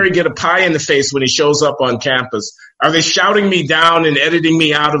Charles Murray get a pie in the face when he shows up on campus? Are they shouting me down and editing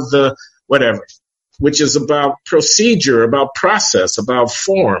me out of the whatever? Which is about procedure, about process, about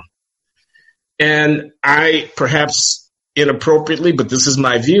form. And I, perhaps inappropriately, but this is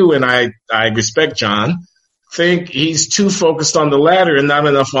my view, and I respect John, think he's too focused on the latter and not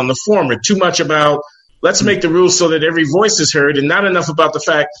enough on the former. Too much about, let's make the rules so that every voice is heard, and not enough about the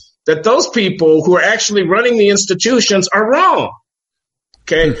fact that those people who are actually running the institutions are wrong.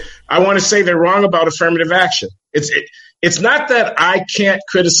 Okay, I want to say they're wrong about affirmative action. It's not that I can't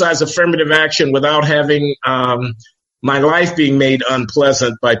criticize affirmative action without having my life being made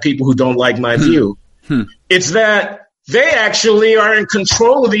unpleasant by people who don't like my view. It's that they actually are in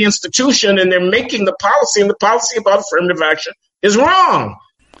control of the institution and they're making the policy, and the policy about affirmative action is wrong.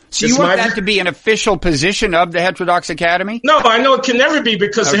 So you want that to be an official position of the Heterodox Academy? No, I know it can never be,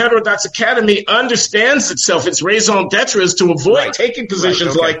 because the Heterodox Academy understands itself. Its raison d'etre is to avoid taking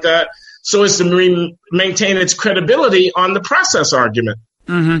positions like that so as to maintain its credibility on the process argument.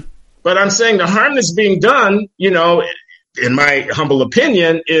 Mm-hmm. But I'm saying the harm that's being done, in my humble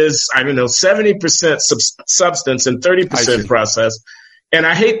opinion, is, 70% substance and 30% process. And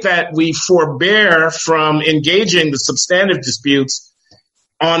I hate that we forbear from engaging the substantive disputes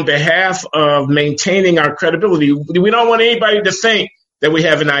on behalf of maintaining our credibility. We don't want anybody to think that we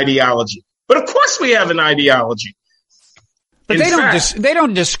have an ideology. But of course we have an ideology. But they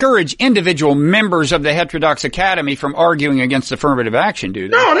don't discourage individual members of the Heterodox Academy from arguing against affirmative action, do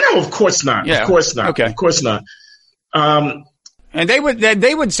they? No, of course not. Yeah. Of course not. Okay. Of course not. And they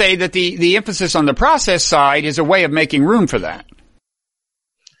would say that the emphasis on the process side is a way of making room for that.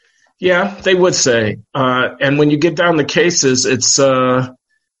 Yeah, they would say. And when you get down the cases, it's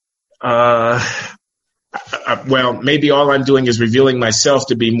well, maybe all I'm doing is revealing myself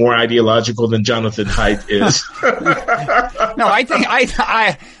to be more ideological than Jonathan Haidt is. No, I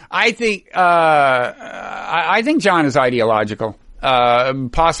think John is ideological,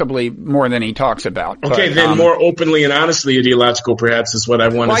 possibly more than he talks about. Okay, but, then more openly and honestly ideological, perhaps, is what I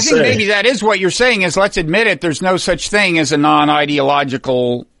want to say. I think maybe that is what you're saying. Is, let's admit it, there's no such thing as a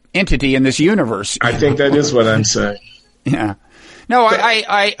non-ideological entity in this universe. I think that is what I'm saying. Yeah. No,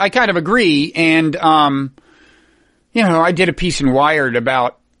 I kind of agree. And, I did a piece in Wired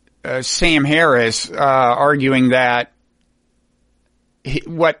about Sam Harris arguing that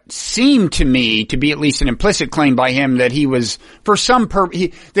what seemed to me to be at least an implicit claim by him that he was, for some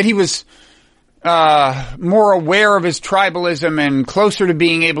that he was more aware of his tribalism and closer to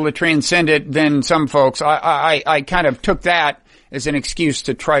being able to transcend it than some folks. I kind of took that as an excuse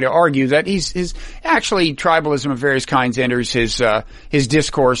to try to argue that his actually tribalism of various kinds enters his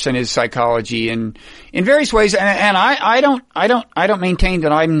discourse and his psychology in various ways. And I don't maintain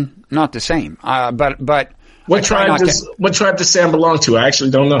that I'm not the same. But what tribe does Sam belong to? I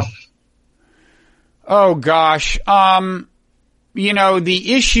actually don't know. Oh gosh.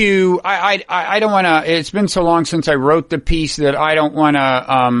 The issue, I don't want to, it's been so long since I wrote the piece that I don't want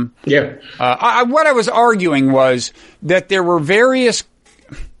to, what I was arguing was that there were various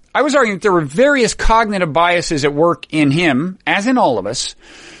cognitive biases at work in him, as in all of us,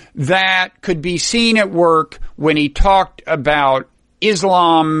 that could be seen at work when he talked about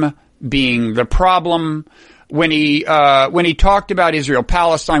Islam being the problem, when he talked about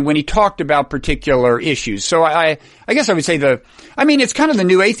Israel-Palestine, when he talked about particular issues. So I guess I would say it's kind of the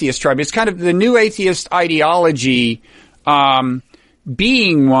new atheist tribe. It's kind of the new atheist ideology,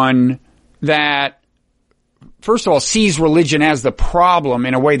 being one that, first of all, sees religion as the problem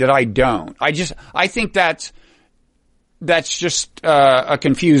in a way that I don't. I think that's just a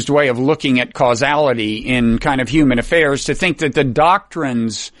confused way of looking at causality in kind of human affairs, to think that the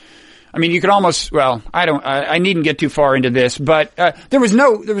doctrines, you could almost, I needn't get too far into this, but there was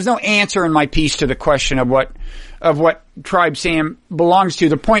no answer in my piece to the question of what tribe Sam belongs to.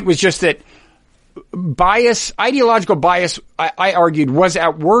 The point was just that ideological bias, I argued, was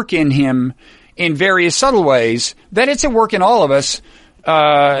at work in him in various subtle ways, that it's at work in all of us,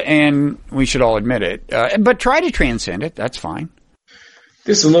 and we should all admit it. But try to transcend it, that's fine.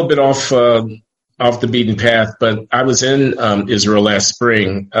 This is a little bit off the beaten path, but I was in Israel last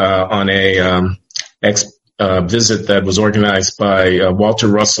spring on a visit that was organized by Walter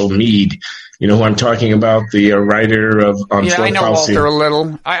Russell Mead. You know who I'm talking about, the writer on Yeah, I know policy. Walter a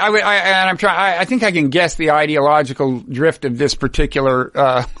little. I think I can guess the ideological drift of this particular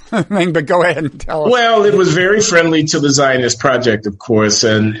thing, but go ahead and tell us. Well, it was very friendly to the Zionist project, of course,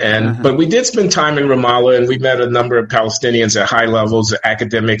 but we did spend time in Ramallah, and we met a number of Palestinians at high levels,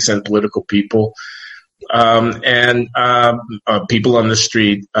 academics and political people, and people on the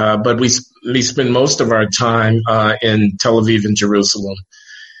street. But we spent most of our time in Tel Aviv and Jerusalem.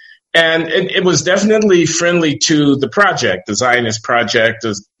 And it was definitely friendly to the project, the Zionist project,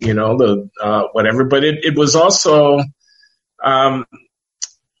 whatever. But it was also,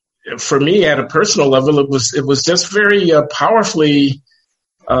 for me at a personal level, it was just very powerfully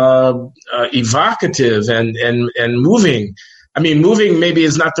evocative and moving. Moving maybe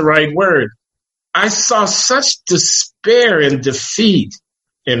is not the right word. I saw such despair and defeat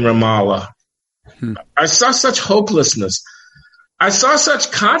in Ramallah. I saw such hopelessness. I saw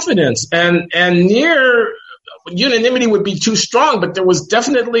such confidence, and near unanimity would be too strong, but there was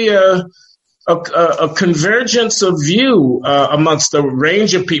definitely a convergence of view amongst a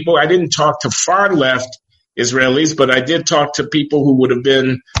range of people. I didn't talk to far left Israelis, but I did talk to people who would have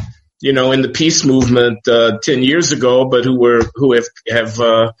been, in the peace movement 10 years ago, but who have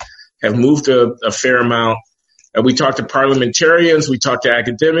moved a fair amount. We talked to parliamentarians, we talked to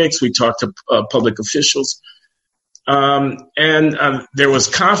academics, we talked to public officials. There was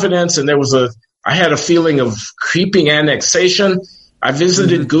confidence, and I had a feeling of creeping annexation. I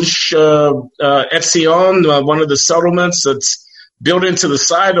visited Gush Etzion, one of the settlements that's built into the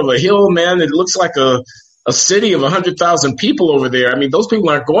side of a hill, man. It looks like a city of 100,000 people over there. Those people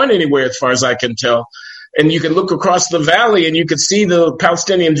aren't going anywhere as far as I can tell. And you can look across the valley and you could see the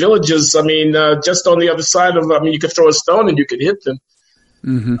Palestinian villages. Just on the other side you could throw a stone and you could hit them.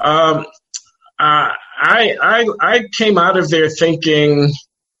 Mm-hmm. I came out of there thinking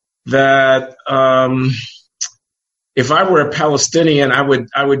that if I were a Palestinian, I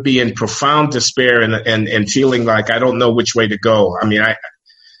would be in profound despair and feeling like I don't know which way to go.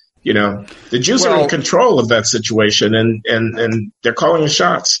 The Jews are in control of that situation, and they're calling the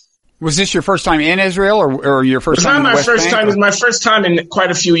shots. Was this your first time in Israel, or your first time in the West Bank? It was my first time in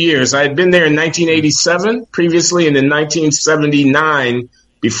quite a few years. I had been there in 1987 previously, and in 1979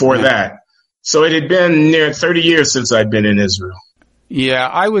 before that. So it had been near 30 years since I'd been in Israel. Yeah,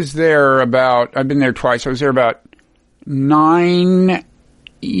 I've been there twice. I was there about 9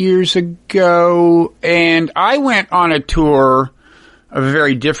 years ago, and I went on a tour of a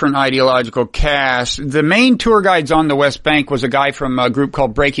very different ideological cast. The main tour guides on the West Bank was a guy from a group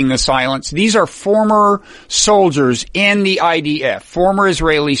called Breaking the Silence. These are former soldiers in the IDF, former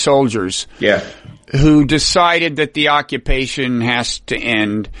Israeli soldiers. Yeah. Who decided that the occupation has to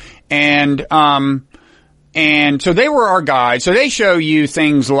end. And so they were our guides. So they show you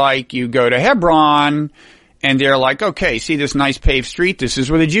things like you go to Hebron And they're like, okay, see this nice paved street? This is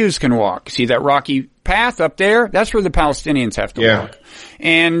where the Jews can walk. See that rocky path up there? That's where the Palestinians have to walk.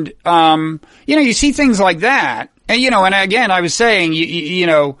 And, you see things like that. And, and again, I was saying,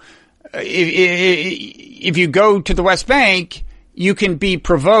 if you go to the West Bank, you can be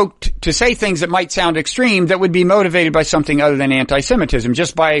provoked to say things that might sound extreme that would be motivated by something other than anti-Semitism,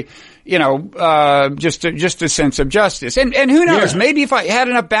 just by, just a sense of justice. And who knows, maybe if I had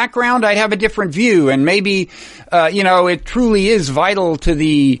enough background, I'd have a different view. And maybe, it truly is vital to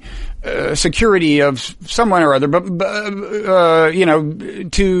the security of someone or other, but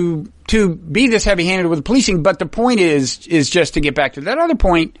to be this heavy-handed with policing. But the point is just to get back to that other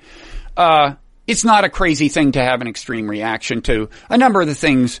point, it's not a crazy thing to have an extreme reaction to a number of the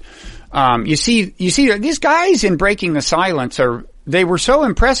things. You see these guys in Breaking the Silence they were so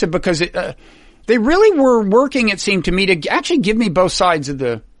impressive because they really were working, it seemed to me, to actually give me both sides of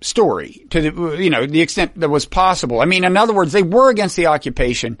the story to the extent that was possible. I mean, in other words, they were against the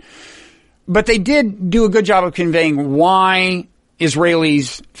occupation, but they did do a good job of conveying why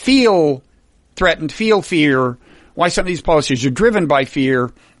Israelis feel threatened, feel fear, why some of these policies are driven by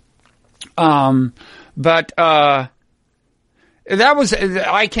fear. I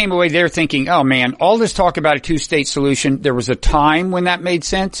came away there thinking, oh man, all this talk about a two-state solution, there was a time when that made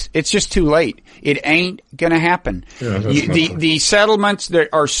sense. It's just too late. It ain't gonna happen. Yeah, the settlements that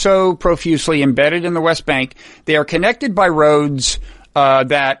are so profusely embedded in the West Bank, they are connected by roads,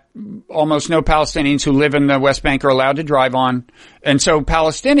 that almost no Palestinians who live in the West Bank are allowed to drive on. And so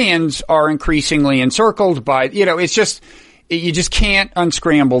Palestinians are increasingly encircled by, it's just, you just can't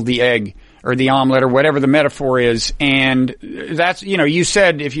unscramble the egg or the omelet or whatever the metaphor is. And that's, you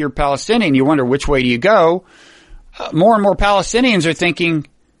said if you're Palestinian, you wonder which way do you go. More and more Palestinians are thinking,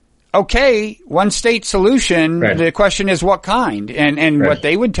 okay, one state solution. Right. The question is what kind? And right. What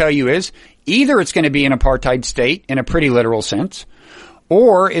they would tell you is either it's going to be an apartheid state in a pretty literal sense,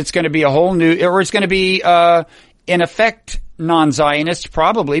 or it's going to be or it's going to be, in effect, non-Zionist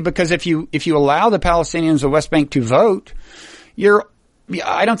probably, because if you allow the Palestinians of the West Bank to vote,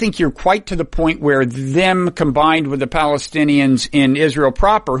 I don't think you're quite to the point where them combined with the Palestinians in Israel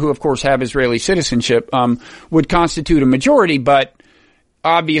proper, who of course have Israeli citizenship, would constitute a majority, but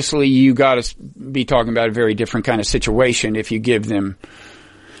obviously you gotta be talking about a very different kind of situation if you give them,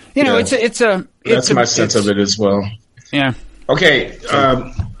 that's my sense of it as well. Yeah. Okay.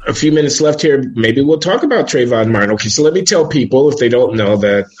 A few minutes left here. Maybe we'll talk about Trayvon Martin. Okay, so let me tell people, if they don't know,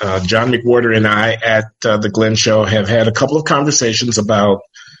 that John McWhorter and I at the Glenn Show have had a couple of conversations about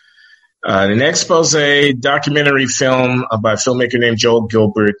an expose documentary film by a filmmaker named Joel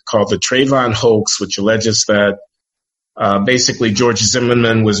Gilbert called The Trayvon Hoax, which alleges that basically George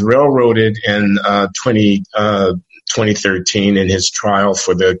Zimmerman was railroaded in 2013 in his trial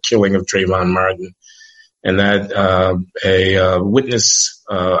for the killing of Trayvon Martin. And that a witness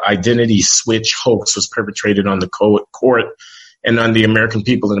identity switch hoax was perpetrated on the court and on the American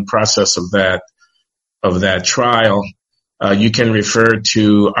people in the process of that trial. You can refer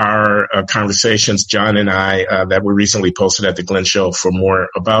to our conversations, John and I, that were recently posted at the Glenn Show for more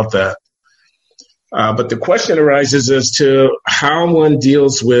about that. But the question arises as to how one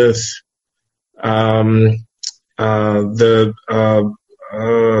deals with the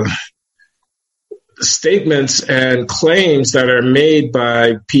statements and claims that are made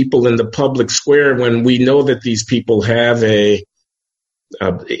by people in the public square when we know that these people have a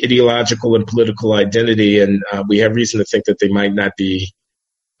ideological and political identity, and we have reason to think that they might not be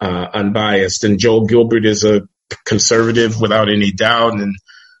unbiased. And Joel Gilbert is a conservative without any doubt, and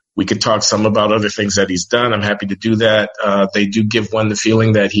we could talk some about other things that he's done. I'm happy to do that. They do give one the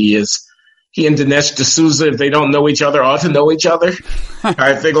feeling that he and Dinesh D'Souza, if they don't know each other, ought to know each other.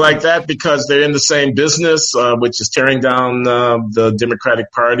 I think like that because they're in the same business, which is tearing down the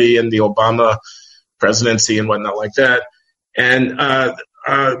Democratic Party and the Obama presidency and whatnot like that. And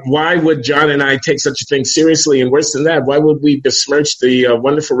why would John and I take such a thing seriously? And worse than that, why would we besmirch the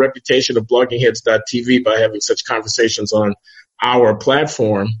wonderful reputation of bloggingheads.tv by having such conversations on our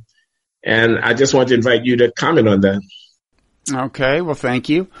platform? And I just want to invite you to comment on that. Okay, well, thank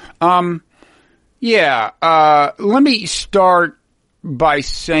you. Let me start by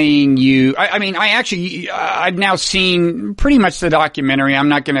saying I've now seen pretty much the documentary. I'm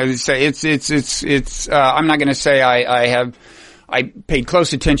not going to say I'm not going to say I paid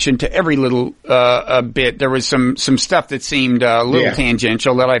close attention to every little, bit. There was some stuff that seemed a little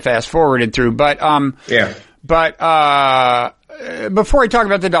tangential that I fast forwarded through, but before I talk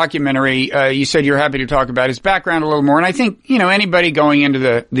about the documentary, you said you're happy to talk about his background a little more. And I think, anybody going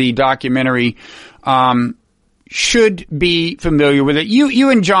into the documentary, should be familiar with it.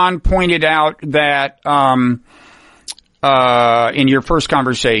 You and John pointed out that in your first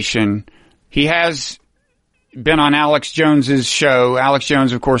conversation, he has been on Alex Jones's show. Alex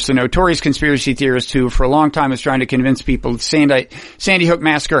Jones, of course, the notorious conspiracy theorist who for a long time was trying to convince people the Sandy Hook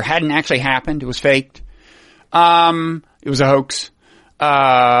massacre hadn't actually happened. It was faked. It was a hoax.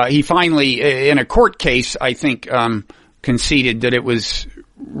 He finally, in a court case, I think, conceded that it was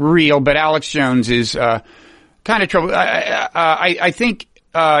real, but Alex Jones is, kind of trouble. I think,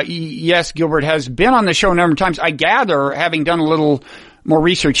 yes, Gilbert has been on the show a number of times. I gather, having done a little more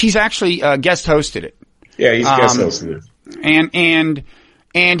research, he's actually, guest hosted it. Yeah, he's guest hosted it.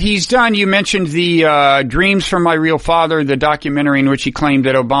 And he's done, you mentioned the, Dreams from My Real Father, the documentary in which he claimed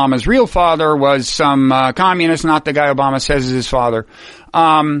that Obama's real father was some, communist, not the guy Obama says is his father.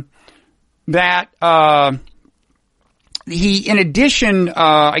 He, in addition,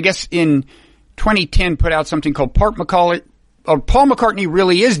 I guess in 2010 put out something called Paul McCartney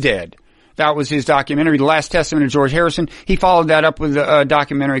Really Is Dead. That was his documentary, The Last Testament of George Harrison. He followed that up with a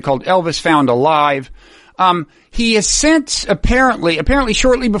documentary called Elvis Found Alive. He has since apparently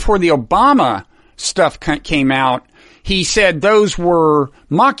shortly before the Obama stuff came out, he said those were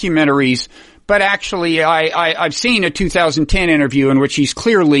mockumentaries, but actually I've seen a 2010 interview in which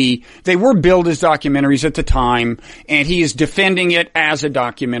they were billed as documentaries at the time, and he is defending it as a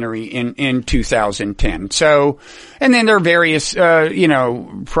documentary in 2010. So, and then there are various,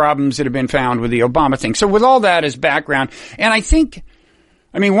 problems that have been found with the Obama thing. So with all that as background, and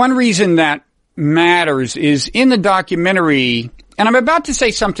one reason that matters is in the documentary, and I'm about to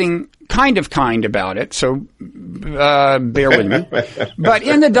say something kind about it, so bear with me. But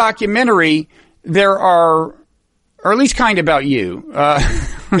in the documentary, there are, or at least kind about you.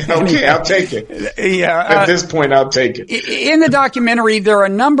 Okay, I'll take it. Yeah. At this point, I'll take it. In the documentary, there are a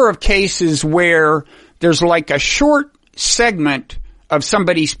number of cases where there's like a short segment of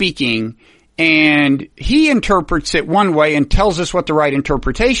somebody speaking, and he interprets it one way and tells us what the right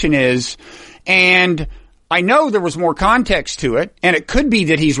interpretation is. And I know there was more context to it, and it could be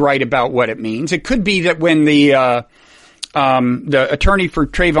that he's right about what it means. It could be that when the attorney for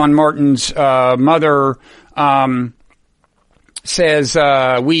Trayvon Martin's, mother, says,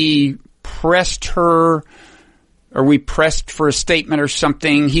 we pressed for a statement or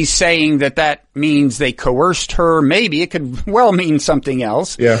something, he's saying that means they coerced her. Maybe it could well mean something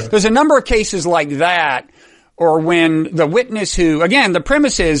else. Yeah. There's a number of cases like that, or when the witness again, the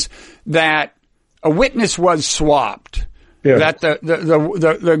premise is that a witness was swapped. Yeah. That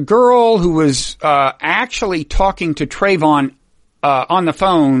the girl who was, actually talking to Trayvon, on the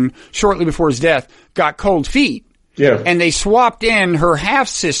phone shortly before his death got cold feet. Yeah. And they swapped in her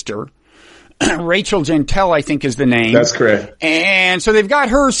half-sister, Rachel Gentile, I think is the name. That's correct. And so they've got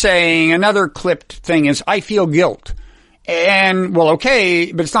her saying, another clipped thing is, I feel guilt. And, well,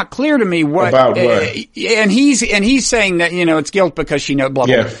 okay, but it's not clear to me what. About what? And he's saying that, it's guilt because she knows, blah,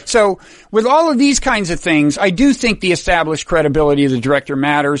 blah, yeah. blah. So, with all of these kinds of things, I do think the established credibility of the director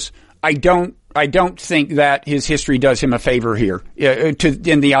matters. I don't think that his history does him a favor here,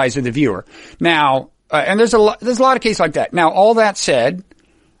 in the eyes of the viewer. Now, and there's a lot of cases like that. Now, all that said,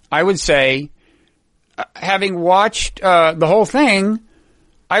 I would say, having watched, the whole thing,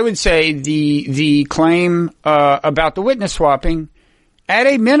 I would say the claim about the witness swapping, at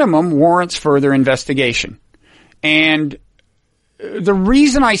a minimum, warrants further investigation. And the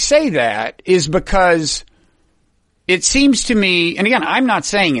reason I say that is because it seems to me, and again, I'm not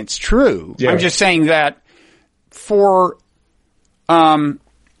saying it's true. Yeah. I'm just saying that for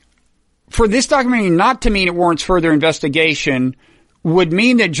this documentary not to mean it warrants further investigation would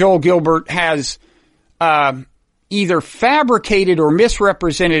mean that Joel Gilbert has either fabricated or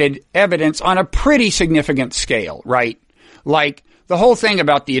misrepresented evidence on a pretty significant scale, right? Like the whole thing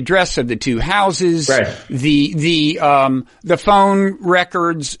about the address of the two houses, right. the phone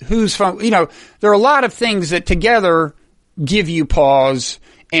records, whose phone, there are a lot of things that together give you pause.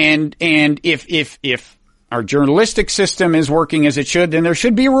 And if our journalistic system is working as it should, then there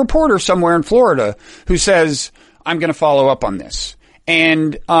should be a reporter somewhere in Florida who says, I'm going to follow up on this.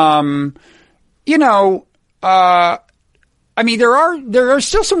 And, there are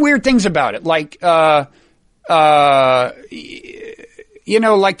still some weird things about it, like, like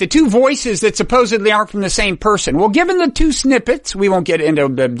the two voices that supposedly aren't from the same person. Well, given the two snippets, we won't get into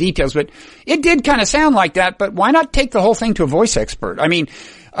the details, but it did kind of sound like that, but why not take the whole thing to a voice expert? I mean,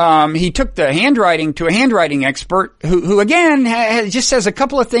 he took the handwriting to a handwriting expert who again, just says a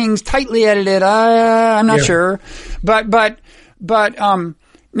couple of things tightly edited. I'm not sure. But,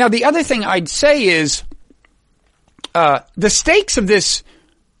 now the other thing I'd say is, the stakes of this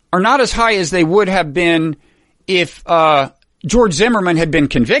are not as high as they would have been George Zimmerman had been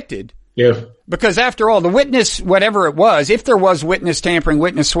convicted. Yeah. Because after all, the witness, whatever it was, if there was witness tampering,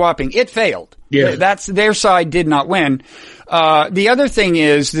 witness swapping, it failed. Yeah. That's their side did not win. The other thing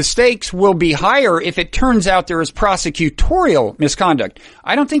is the stakes will be higher if it turns out there is prosecutorial misconduct.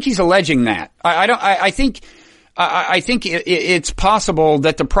 I don't think he's alleging that. I think it's possible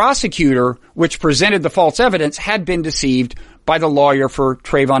that the prosecutor, which presented the false evidence, had been deceived by the lawyer for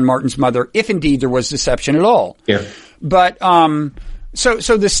Trayvon Martin's mother, if indeed there was deception at all. Yeah. But,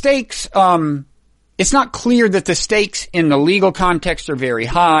 so the stakes, it's not clear that the stakes in the legal context are very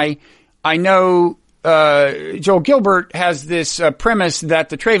high. I know, Joel Gilbert has this premise that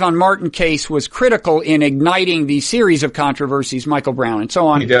the Trayvon Martin case was critical in igniting the series of controversies, Michael Brown and so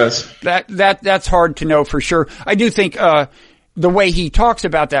on. He does. That's hard to know for sure. I do think, the way he talks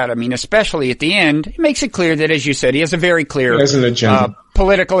about that, I mean, especially at the end, it makes it clear that, as you said, he has a very clear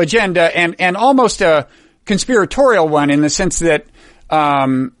political agenda and almost a conspiratorial one in the sense that,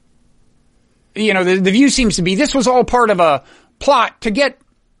 the view seems to be this was all part of a plot to get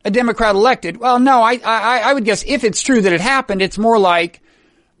a Democrat elected. Well, no, I would guess if it's true that it happened, it's more like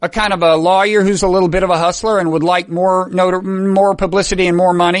a kind of a lawyer who's a little bit of a hustler and would like more publicity and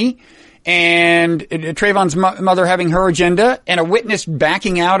more money. And Trayvon's mother having her agenda and a witness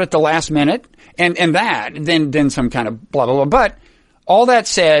backing out at the last minute and then some kind of blah, blah, blah. But all that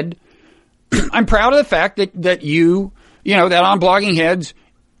said, I'm proud of the fact that that on Blogging Heads,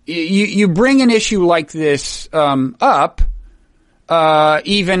 you bring an issue like this, up,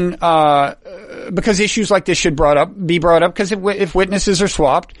 because issues like this should be brought up because if witnesses are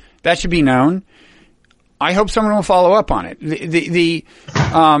swapped, that should be known. I hope someone will follow up on it.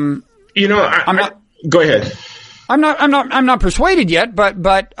 Go ahead. I'm not persuaded yet, but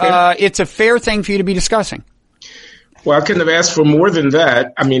it's a fair thing for you to be discussing. Well, I couldn't have asked for more than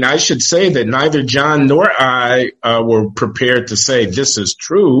that. I mean, I should say that neither John nor I were prepared to say this is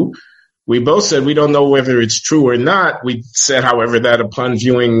true. We both said we don't know whether it's true or not. We said, however, that upon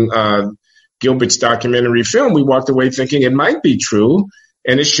viewing Gilbert's documentary film, we walked away thinking it might be true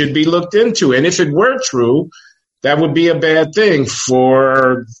and it should be looked into. And if it were true, that would be a bad thing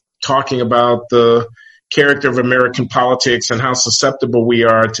for talking about the character of American politics and how susceptible we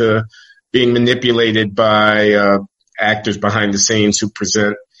are to being manipulated by actors behind the scenes who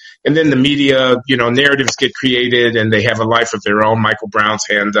present. And then the media, narratives get created and they have a life of their own. Michael Brown's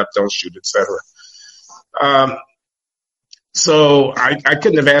hand up, don't shoot, etc. So I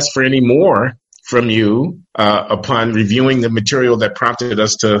couldn't have asked for any more from you upon reviewing the material that prompted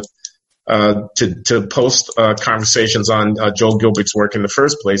us to post conversations on Joel Gilbert's work in the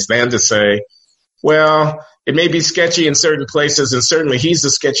first place than to say, well, it may be sketchy in certain places and certainly he's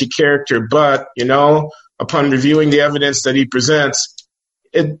a sketchy character, but, upon reviewing the evidence that he presents,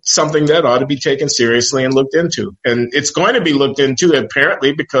 it's something that ought to be taken seriously and looked into. And it's going to be looked into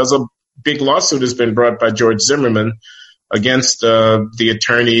apparently because a big lawsuit has been brought by George Zimmerman against the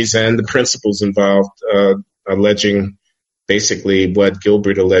attorneys and the principals involved, alleging basically what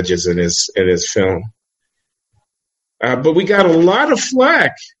Gilbert alleges in his film. But we got a lot of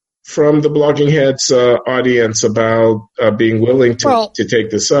flack from the Blogging Heads audience about being willing to take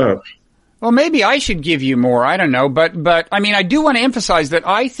this up. Well, maybe I should give you more. I don't know. But I mean, I do want to emphasize that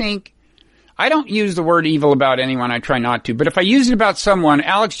I think I don't use the word evil about anyone. I try not to. But if I use it about someone,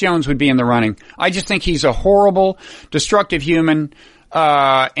 Alex Jones would be in the running. I just think he's a horrible, destructive human.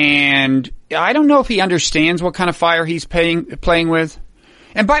 And I don't know if he understands what kind of fire he's playing with.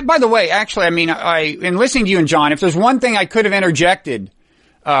 And by the way, actually, I mean, in listening to you and John, if there's one thing I could have interjected,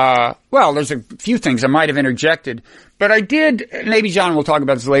 there's a few things I might have interjected, but I did, maybe John will talk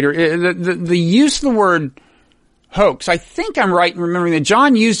about this later, the use of the word hoax. I think I'm right in remembering that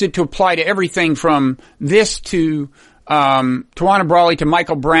John used it to apply to everything from this to, Tawana Brawley to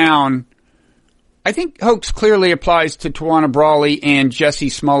Michael Brown. I think hoax clearly applies to Tawana Brawley and Jesse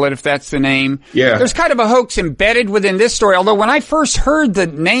Smollett, if that's the name. Yeah. There's kind of a hoax embedded within this story, although when I first heard the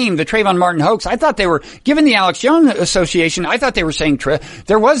name, the Trayvon Martin hoax, I thought they were, given the Alex Jones Association, I thought they were saying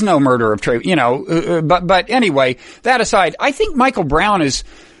there was no murder of Trayvon, but anyway, that aside, I think Michael Brown is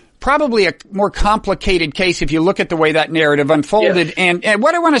probably a more complicated case if you look at the way that narrative unfolded. Yeah. And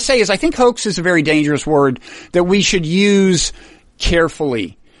what I want to say is I think hoax is a very dangerous word that we should use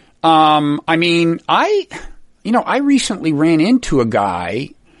carefully. I mean, I recently ran into a guy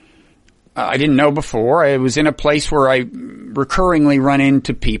I didn't know before. I was in a place where I recurringly run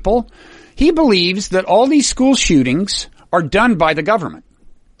into people. He believes that all these school shootings are done by the government.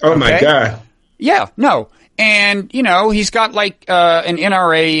 Oh, okay? My God. Yeah, no. And, he's got like an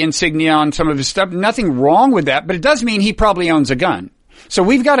NRA insignia on some of his stuff. Nothing wrong with that, but it does mean he probably owns a gun. So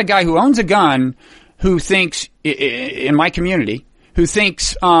we've got a guy who owns a gun who thinks, in my community, who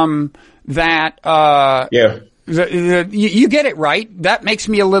thinks that you get it right. That makes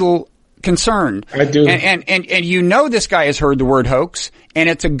me a little concerned. I do. And you know this guy has heard the word hoax, and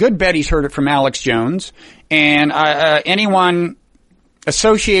it's a good bet he's heard it from Alex Jones. And anyone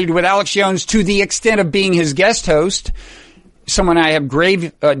associated with Alex Jones to the extent of being his guest host, someone I have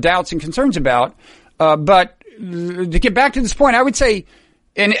grave doubts and concerns about. But to get back to this point, I would say,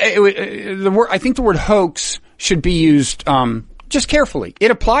 I think the word hoax should be used just carefully. It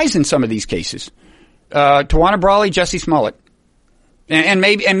applies in some of these cases. Tawana Brawley, Jussie Smollett. And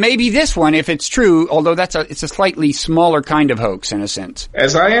maybe this one, if it's true, although it's a slightly smaller kind of hoax in a sense.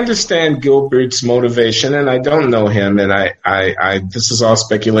 As I understand Gilbert's motivation, and I don't know him, and I this is all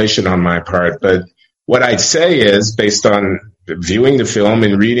speculation on my part, but what I'd say is, based on viewing the film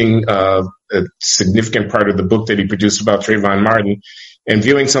and reading a significant part of the book that he produced about Trayvon Martin, and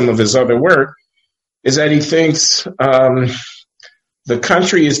viewing some of his other work, is that he thinks the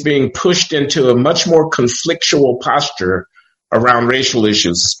country is being pushed into a much more conflictual posture around racial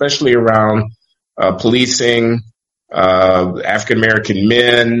issues, especially around policing, African-American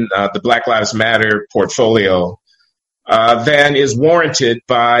men, the Black Lives Matter portfolio, than is warranted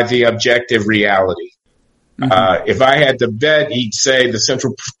by the objective reality. Mm-hmm. If I had to bet, he'd say the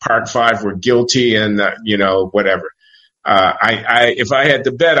Central Park Five were guilty and, whatever. If I had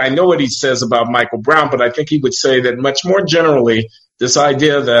to bet, I know what he says about Michael Brown, but I think he would say that much more generally, this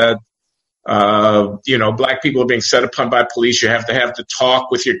idea that black people are being set upon by police. You have to have the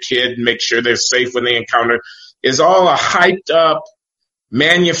talk with your kid and make sure they're safe when they encounter is all a hyped up,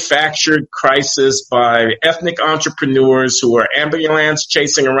 manufactured crisis by ethnic entrepreneurs who are ambulance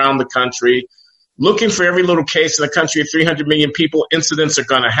chasing around the country, looking for every little case in the country of 300 million people. Incidents are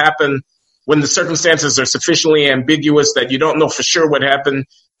going to happen when the circumstances are sufficiently ambiguous that you don't know for sure what happened.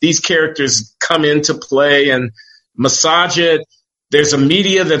 These characters come into play and massage it. There's a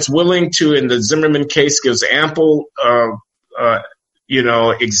media that's willing to, in the Zimmerman case, gives ample,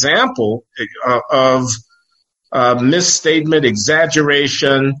 example of misstatement,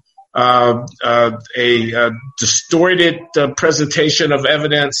 exaggeration, a distorted presentation of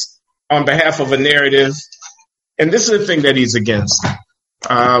evidence on behalf of a narrative. And this is the thing that he's against.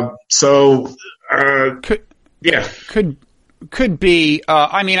 Could be.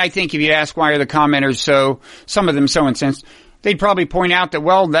 I think if you ask why are the commenters some of them so incensed, they'd probably point out that,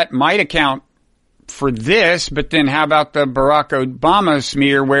 well, that might account for this, but then how about the Barack Obama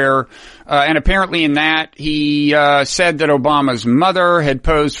smear where, and apparently in that he said that Obama's mother had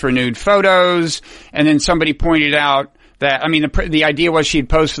posed for nude photos, and then somebody pointed out that, the idea was she had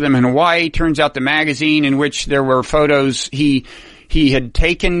posed for them in Hawaii. Turns out the magazine in which there were photos he had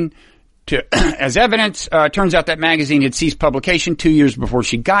taken as evidence, turns out that magazine had ceased publication 2 years before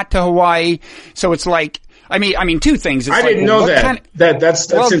she got to Hawaii. So it's like, two things. It's didn't know that. That's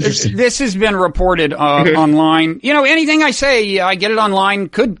interesting. This has been reported online. Anything I say, I get it online.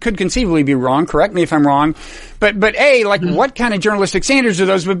 Could conceivably be wrong. Correct me if I'm wrong. But what kind of journalistic standards are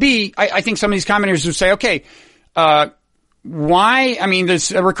those? Would be? I think some of these commenters would say, okay, why?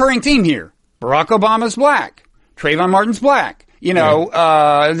 There's a recurring theme here. Barack Obama's black. Trayvon Martin's black.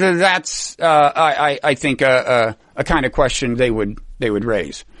 That's I think a kind of question they would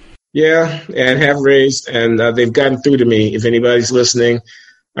raise. Yeah, and have raised, and they've gotten through to me. If anybody's listening,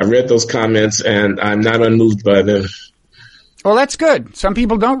 I read those comments, and I'm not unmoved by them. Well, that's good. Some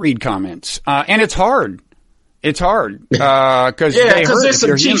people don't read comments, and it's hard. It's hard because there's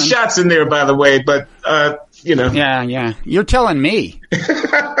some cheap shots in there, by the way. But Yeah, you're telling me.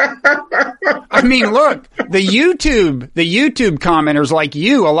 Look, the YouTube commenters like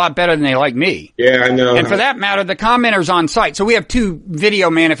you a lot better than they like me. Yeah, I know. And for that matter, the commenters on site. So we have two video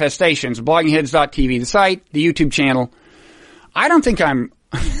manifestations, bloggingheads.tv, the site, the YouTube channel. I don't think I'm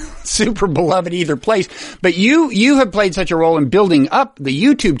super beloved either place, but you have played such a role in building up the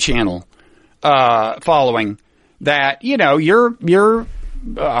YouTube channel, following that, you're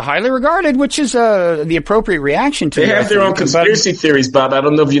highly regarded, which is the appropriate reaction to. They have their own conspiracy theories, Bob. I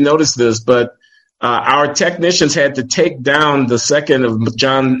don't know if you noticed this, but our technicians had to take down the second of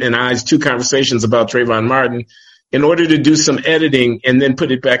John and I's two conversations about Trayvon Martin in order to do some editing and then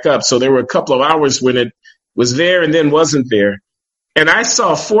put it back up. So there were a couple of hours when it was there and then wasn't there. And I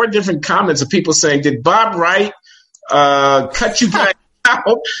saw 4 different comments of people saying, did Bob Wright cut you guys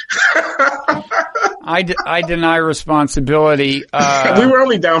out? I deny responsibility. We were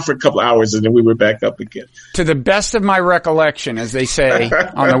only down for a couple hours and then we were back up again. To the best of my recollection, as they say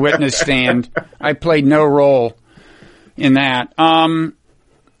on the witness stand, I played no role in that.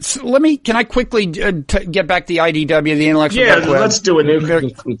 So can I quickly get back to the IDW, the intellectual? Yeah, let's do it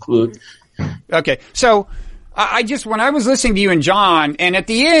and conclude. Okay. So when I was listening to you and John, and at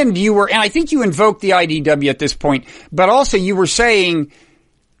the end and I think you invoked the IDW at this point, but also you were saying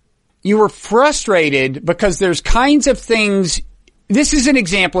you were frustrated because there's kinds of things. This is an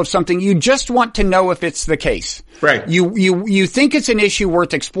example of something you just want to know if it's the case. Right. You think it's an issue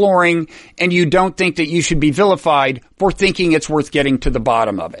worth exploring, and you don't think that you should be vilified for thinking it's worth getting to the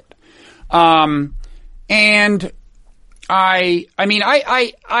bottom of it. And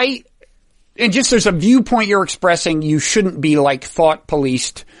and just there's a viewpoint you're expressing, you shouldn't be like thought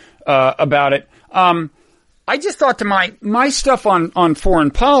policed, about it. I just thought to my stuff on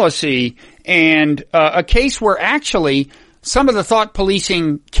foreign policy and, a case where actually some of the thought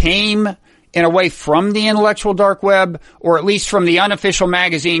policing came in a way from the intellectual dark web, or at least from the unofficial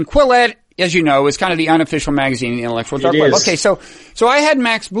magazine. Quillette, as you know, is kind of the unofficial magazine in the intellectual dark web. Okay, so I had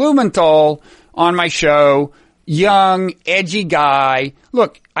Max Blumenthal on my show, young, edgy guy.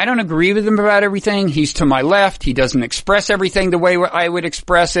 Look, I don't agree with him about everything. He's to my left. He doesn't express everything the way I would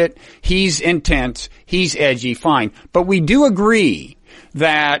express it. He's intense. He's edgy. Fine. But we do agree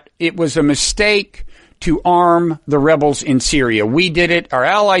that it was a mistake to arm the rebels in Syria. We did it. Our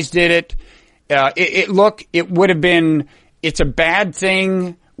allies did it. It's a bad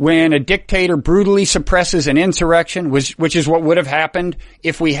thing when a dictator brutally suppresses an insurrection, which is what would have happened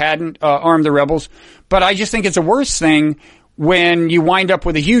if we hadn't armed the rebels. But I just think it's a worse thing when you wind up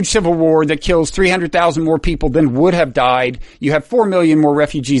with a huge civil war that kills 300,000 more people than would have died. You have 4 million more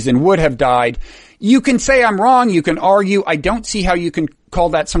refugees than would have died. You can say I'm wrong. You can argue. I don't see how you can call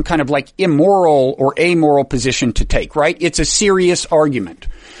that some kind of like immoral or amoral position to take, right? It's a serious argument.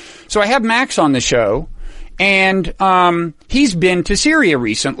 So I have Max on the show, and he's been to Syria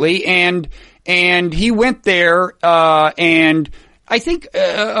recently, and he went there, and I think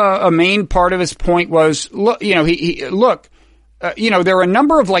a main part of his point was, there are a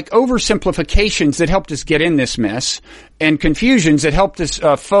number of like oversimplifications that helped us get in this mess, and confusions that helped us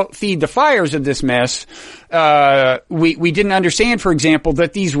feed the fires of this mess. We didn't understand, for example,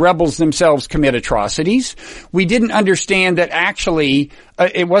 that these rebels themselves commit atrocities. We didn't understand that actually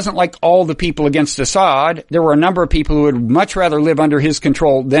it wasn't like all the people against Assad. There were a number of people who would much rather live under his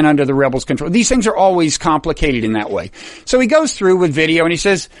control than under the rebels' control. These things are always complicated in that way. So he goes through with video and he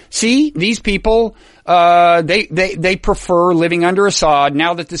says, see, these people, they prefer living under Assad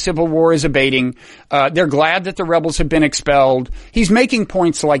now that the civil war is abating. They're glad that the rebels have been expelled. He's making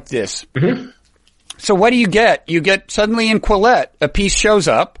points like this. Mm-hmm. So what do you get? You get suddenly in Quillette, a piece shows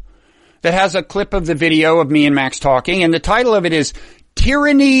up that has a clip of the video of me and Max talking, and the title of it is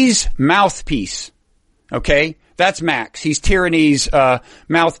Tyranny's Mouthpiece. Okay? That's Max. He's Tyranny's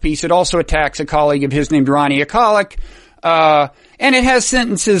mouthpiece. It also attacks a colleague of his named Ronnie Akalik. And it has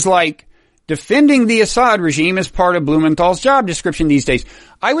sentences like, defending the Assad regime is part of Blumenthal's job description these days.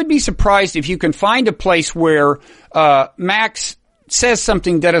 I would be surprised if you can find a place where Max says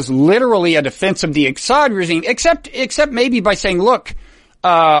something that is literally a defense of the Assad regime, except maybe by saying, look,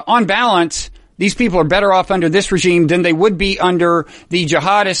 on balance, these people are better off under this regime than they would be under the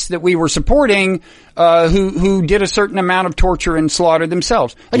jihadists that we were supporting, who did a certain amount of torture and slaughter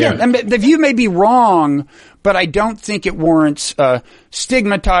themselves. Again, the view may be wrong, but I don't think it warrants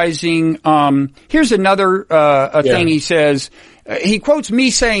stigmatizing. Here's another thing he says. He quotes me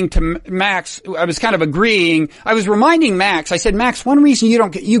saying to Max, I was kind of agreeing. I was reminding Max, I said, Max, one reason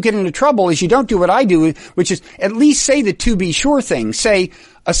you get into trouble is you don't do what I do, which is at least say the to be sure thing. Say,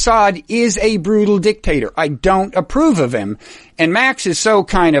 Assad is a brutal dictator. I don't approve of him. And Max is so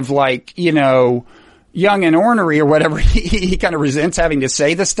kind of like, young and ornery or whatever. He kind of resents having to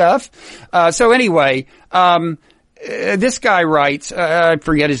say the stuff. So anyway, this guy writes, I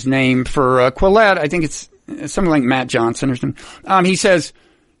forget his name for Quillette. I think it's something like Matt Johnson or something. He says,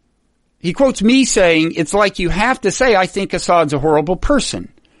 he quotes me saying, it's like you have to say, I think Assad's a horrible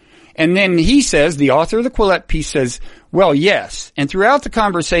person. And then he says, the author of the Quillette piece says, well, yes. And throughout the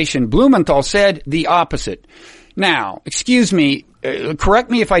conversation, Blumenthal said the opposite. Now, excuse me, correct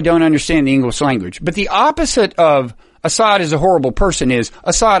me if I don't understand the English language, but the opposite of Assad is a horrible person is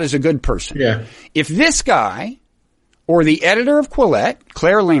Assad is a good person. Yeah. If this guy, or the editor of Quillette,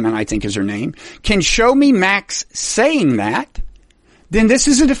 Claire Lehman, I think is her name, can show me Max saying that, then this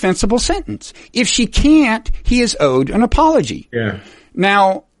is a defensible sentence. If she can't, he is owed an apology. Yeah.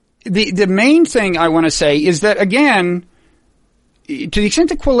 Now, the main thing I want to say is that, again, to the extent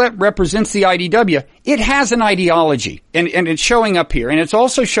that Quillette represents the IDW, it has an ideology, and it's showing up here. And it's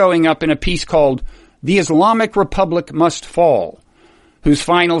also showing up in a piece called The Islamic Republic Must Fall, whose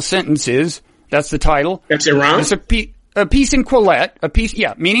final sentence is, that's the title. That's Iran? It's a piece in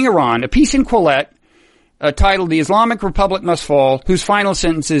Quillette, meaning Iran, a piece in Quillette, titled "The Islamic Republic Must Fall," whose final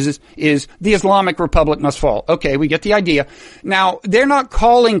sentence is "The Islamic Republic must fall." Okay, we get the idea. Now, they're not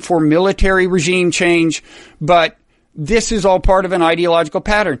calling for military regime change, but this is all part of an ideological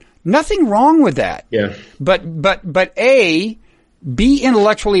pattern. Nothing wrong with that. Yeah. But A, be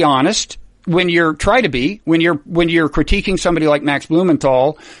intellectually honest when you're critiquing somebody like Max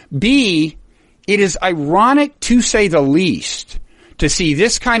Blumenthal. B, it is ironic, to say the least, to see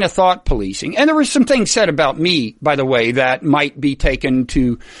this kind of thought policing. And there were some things said about me, by the way, that might be taken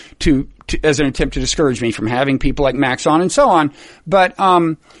to as an attempt to discourage me from having people like Max on and so on. But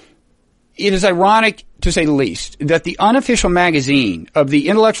it is ironic, to say the least, that the unofficial magazine of the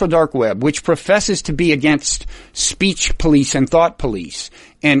intellectual dark web, which professes to be against speech police and thought police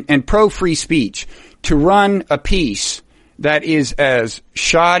and pro-free speech, to run a piece that is as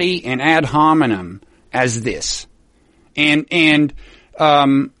shoddy and ad hominem as this. And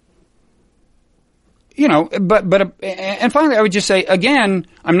finally, I would just say, again,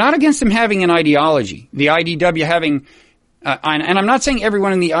 I'm not against them having an ideology. The IDW having, and I'm not saying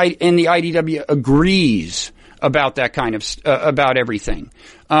everyone in the IDW agrees about that kind of, about everything.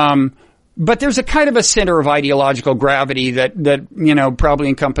 But there's a kind of a center of ideological gravity that probably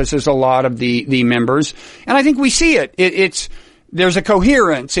encompasses a lot of the members. And I think we see it. There's a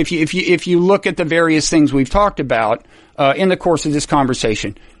coherence if you look at the various things we've talked about, in the course of this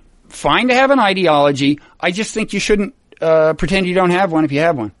conversation. Fine to have an ideology. I just think you shouldn't, pretend you don't have one if you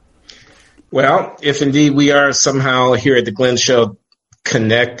have one. Well, if indeed we are somehow here at the Glenn Show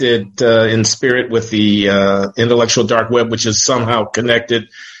connected, in spirit with the, intellectual dark web, which is somehow connected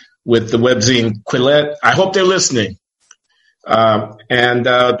with the webzine Quillette, I hope they're listening. And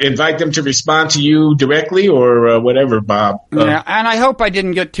invite them to respond to you directly or whatever, Bob. Yeah, and I hope I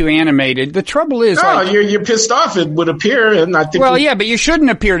didn't get too animated. The trouble is, you're pissed off. It would appear, and I think. Well, yeah, but you shouldn't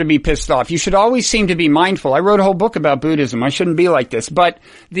appear to be pissed off. You should always seem to be mindful. I wrote a whole book about Buddhism. I shouldn't be like this, but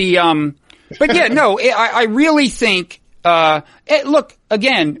I really think. Look,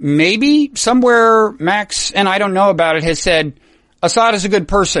 again, maybe somewhere Max, and I don't know about it, has said Assad is a good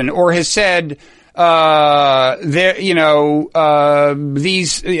person, or has said. I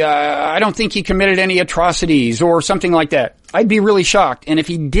don't think he committed any atrocities or something like that. I'd be really shocked. And if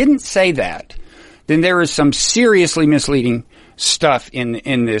he didn't say that, then there is some seriously misleading stuff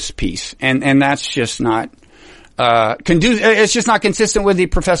in this piece. And that's just not, it's just not consistent with the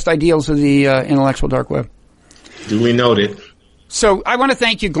professed ideals of the, intellectual dark web. Duly noted. So I want to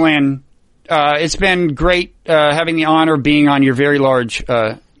thank you, Glenn. It's been great, having the honor of being on your very large,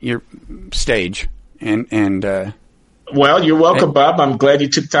 your stage well, you're welcome, Bob. I'm glad you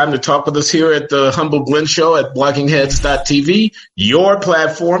took time to talk with us here at the Humble Glenn Show at bloggingheads.tv, your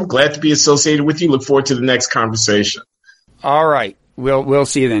platform. Glad to be associated with you. Look forward to the next conversation. All right. We'll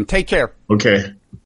see you then. Take care. Okay.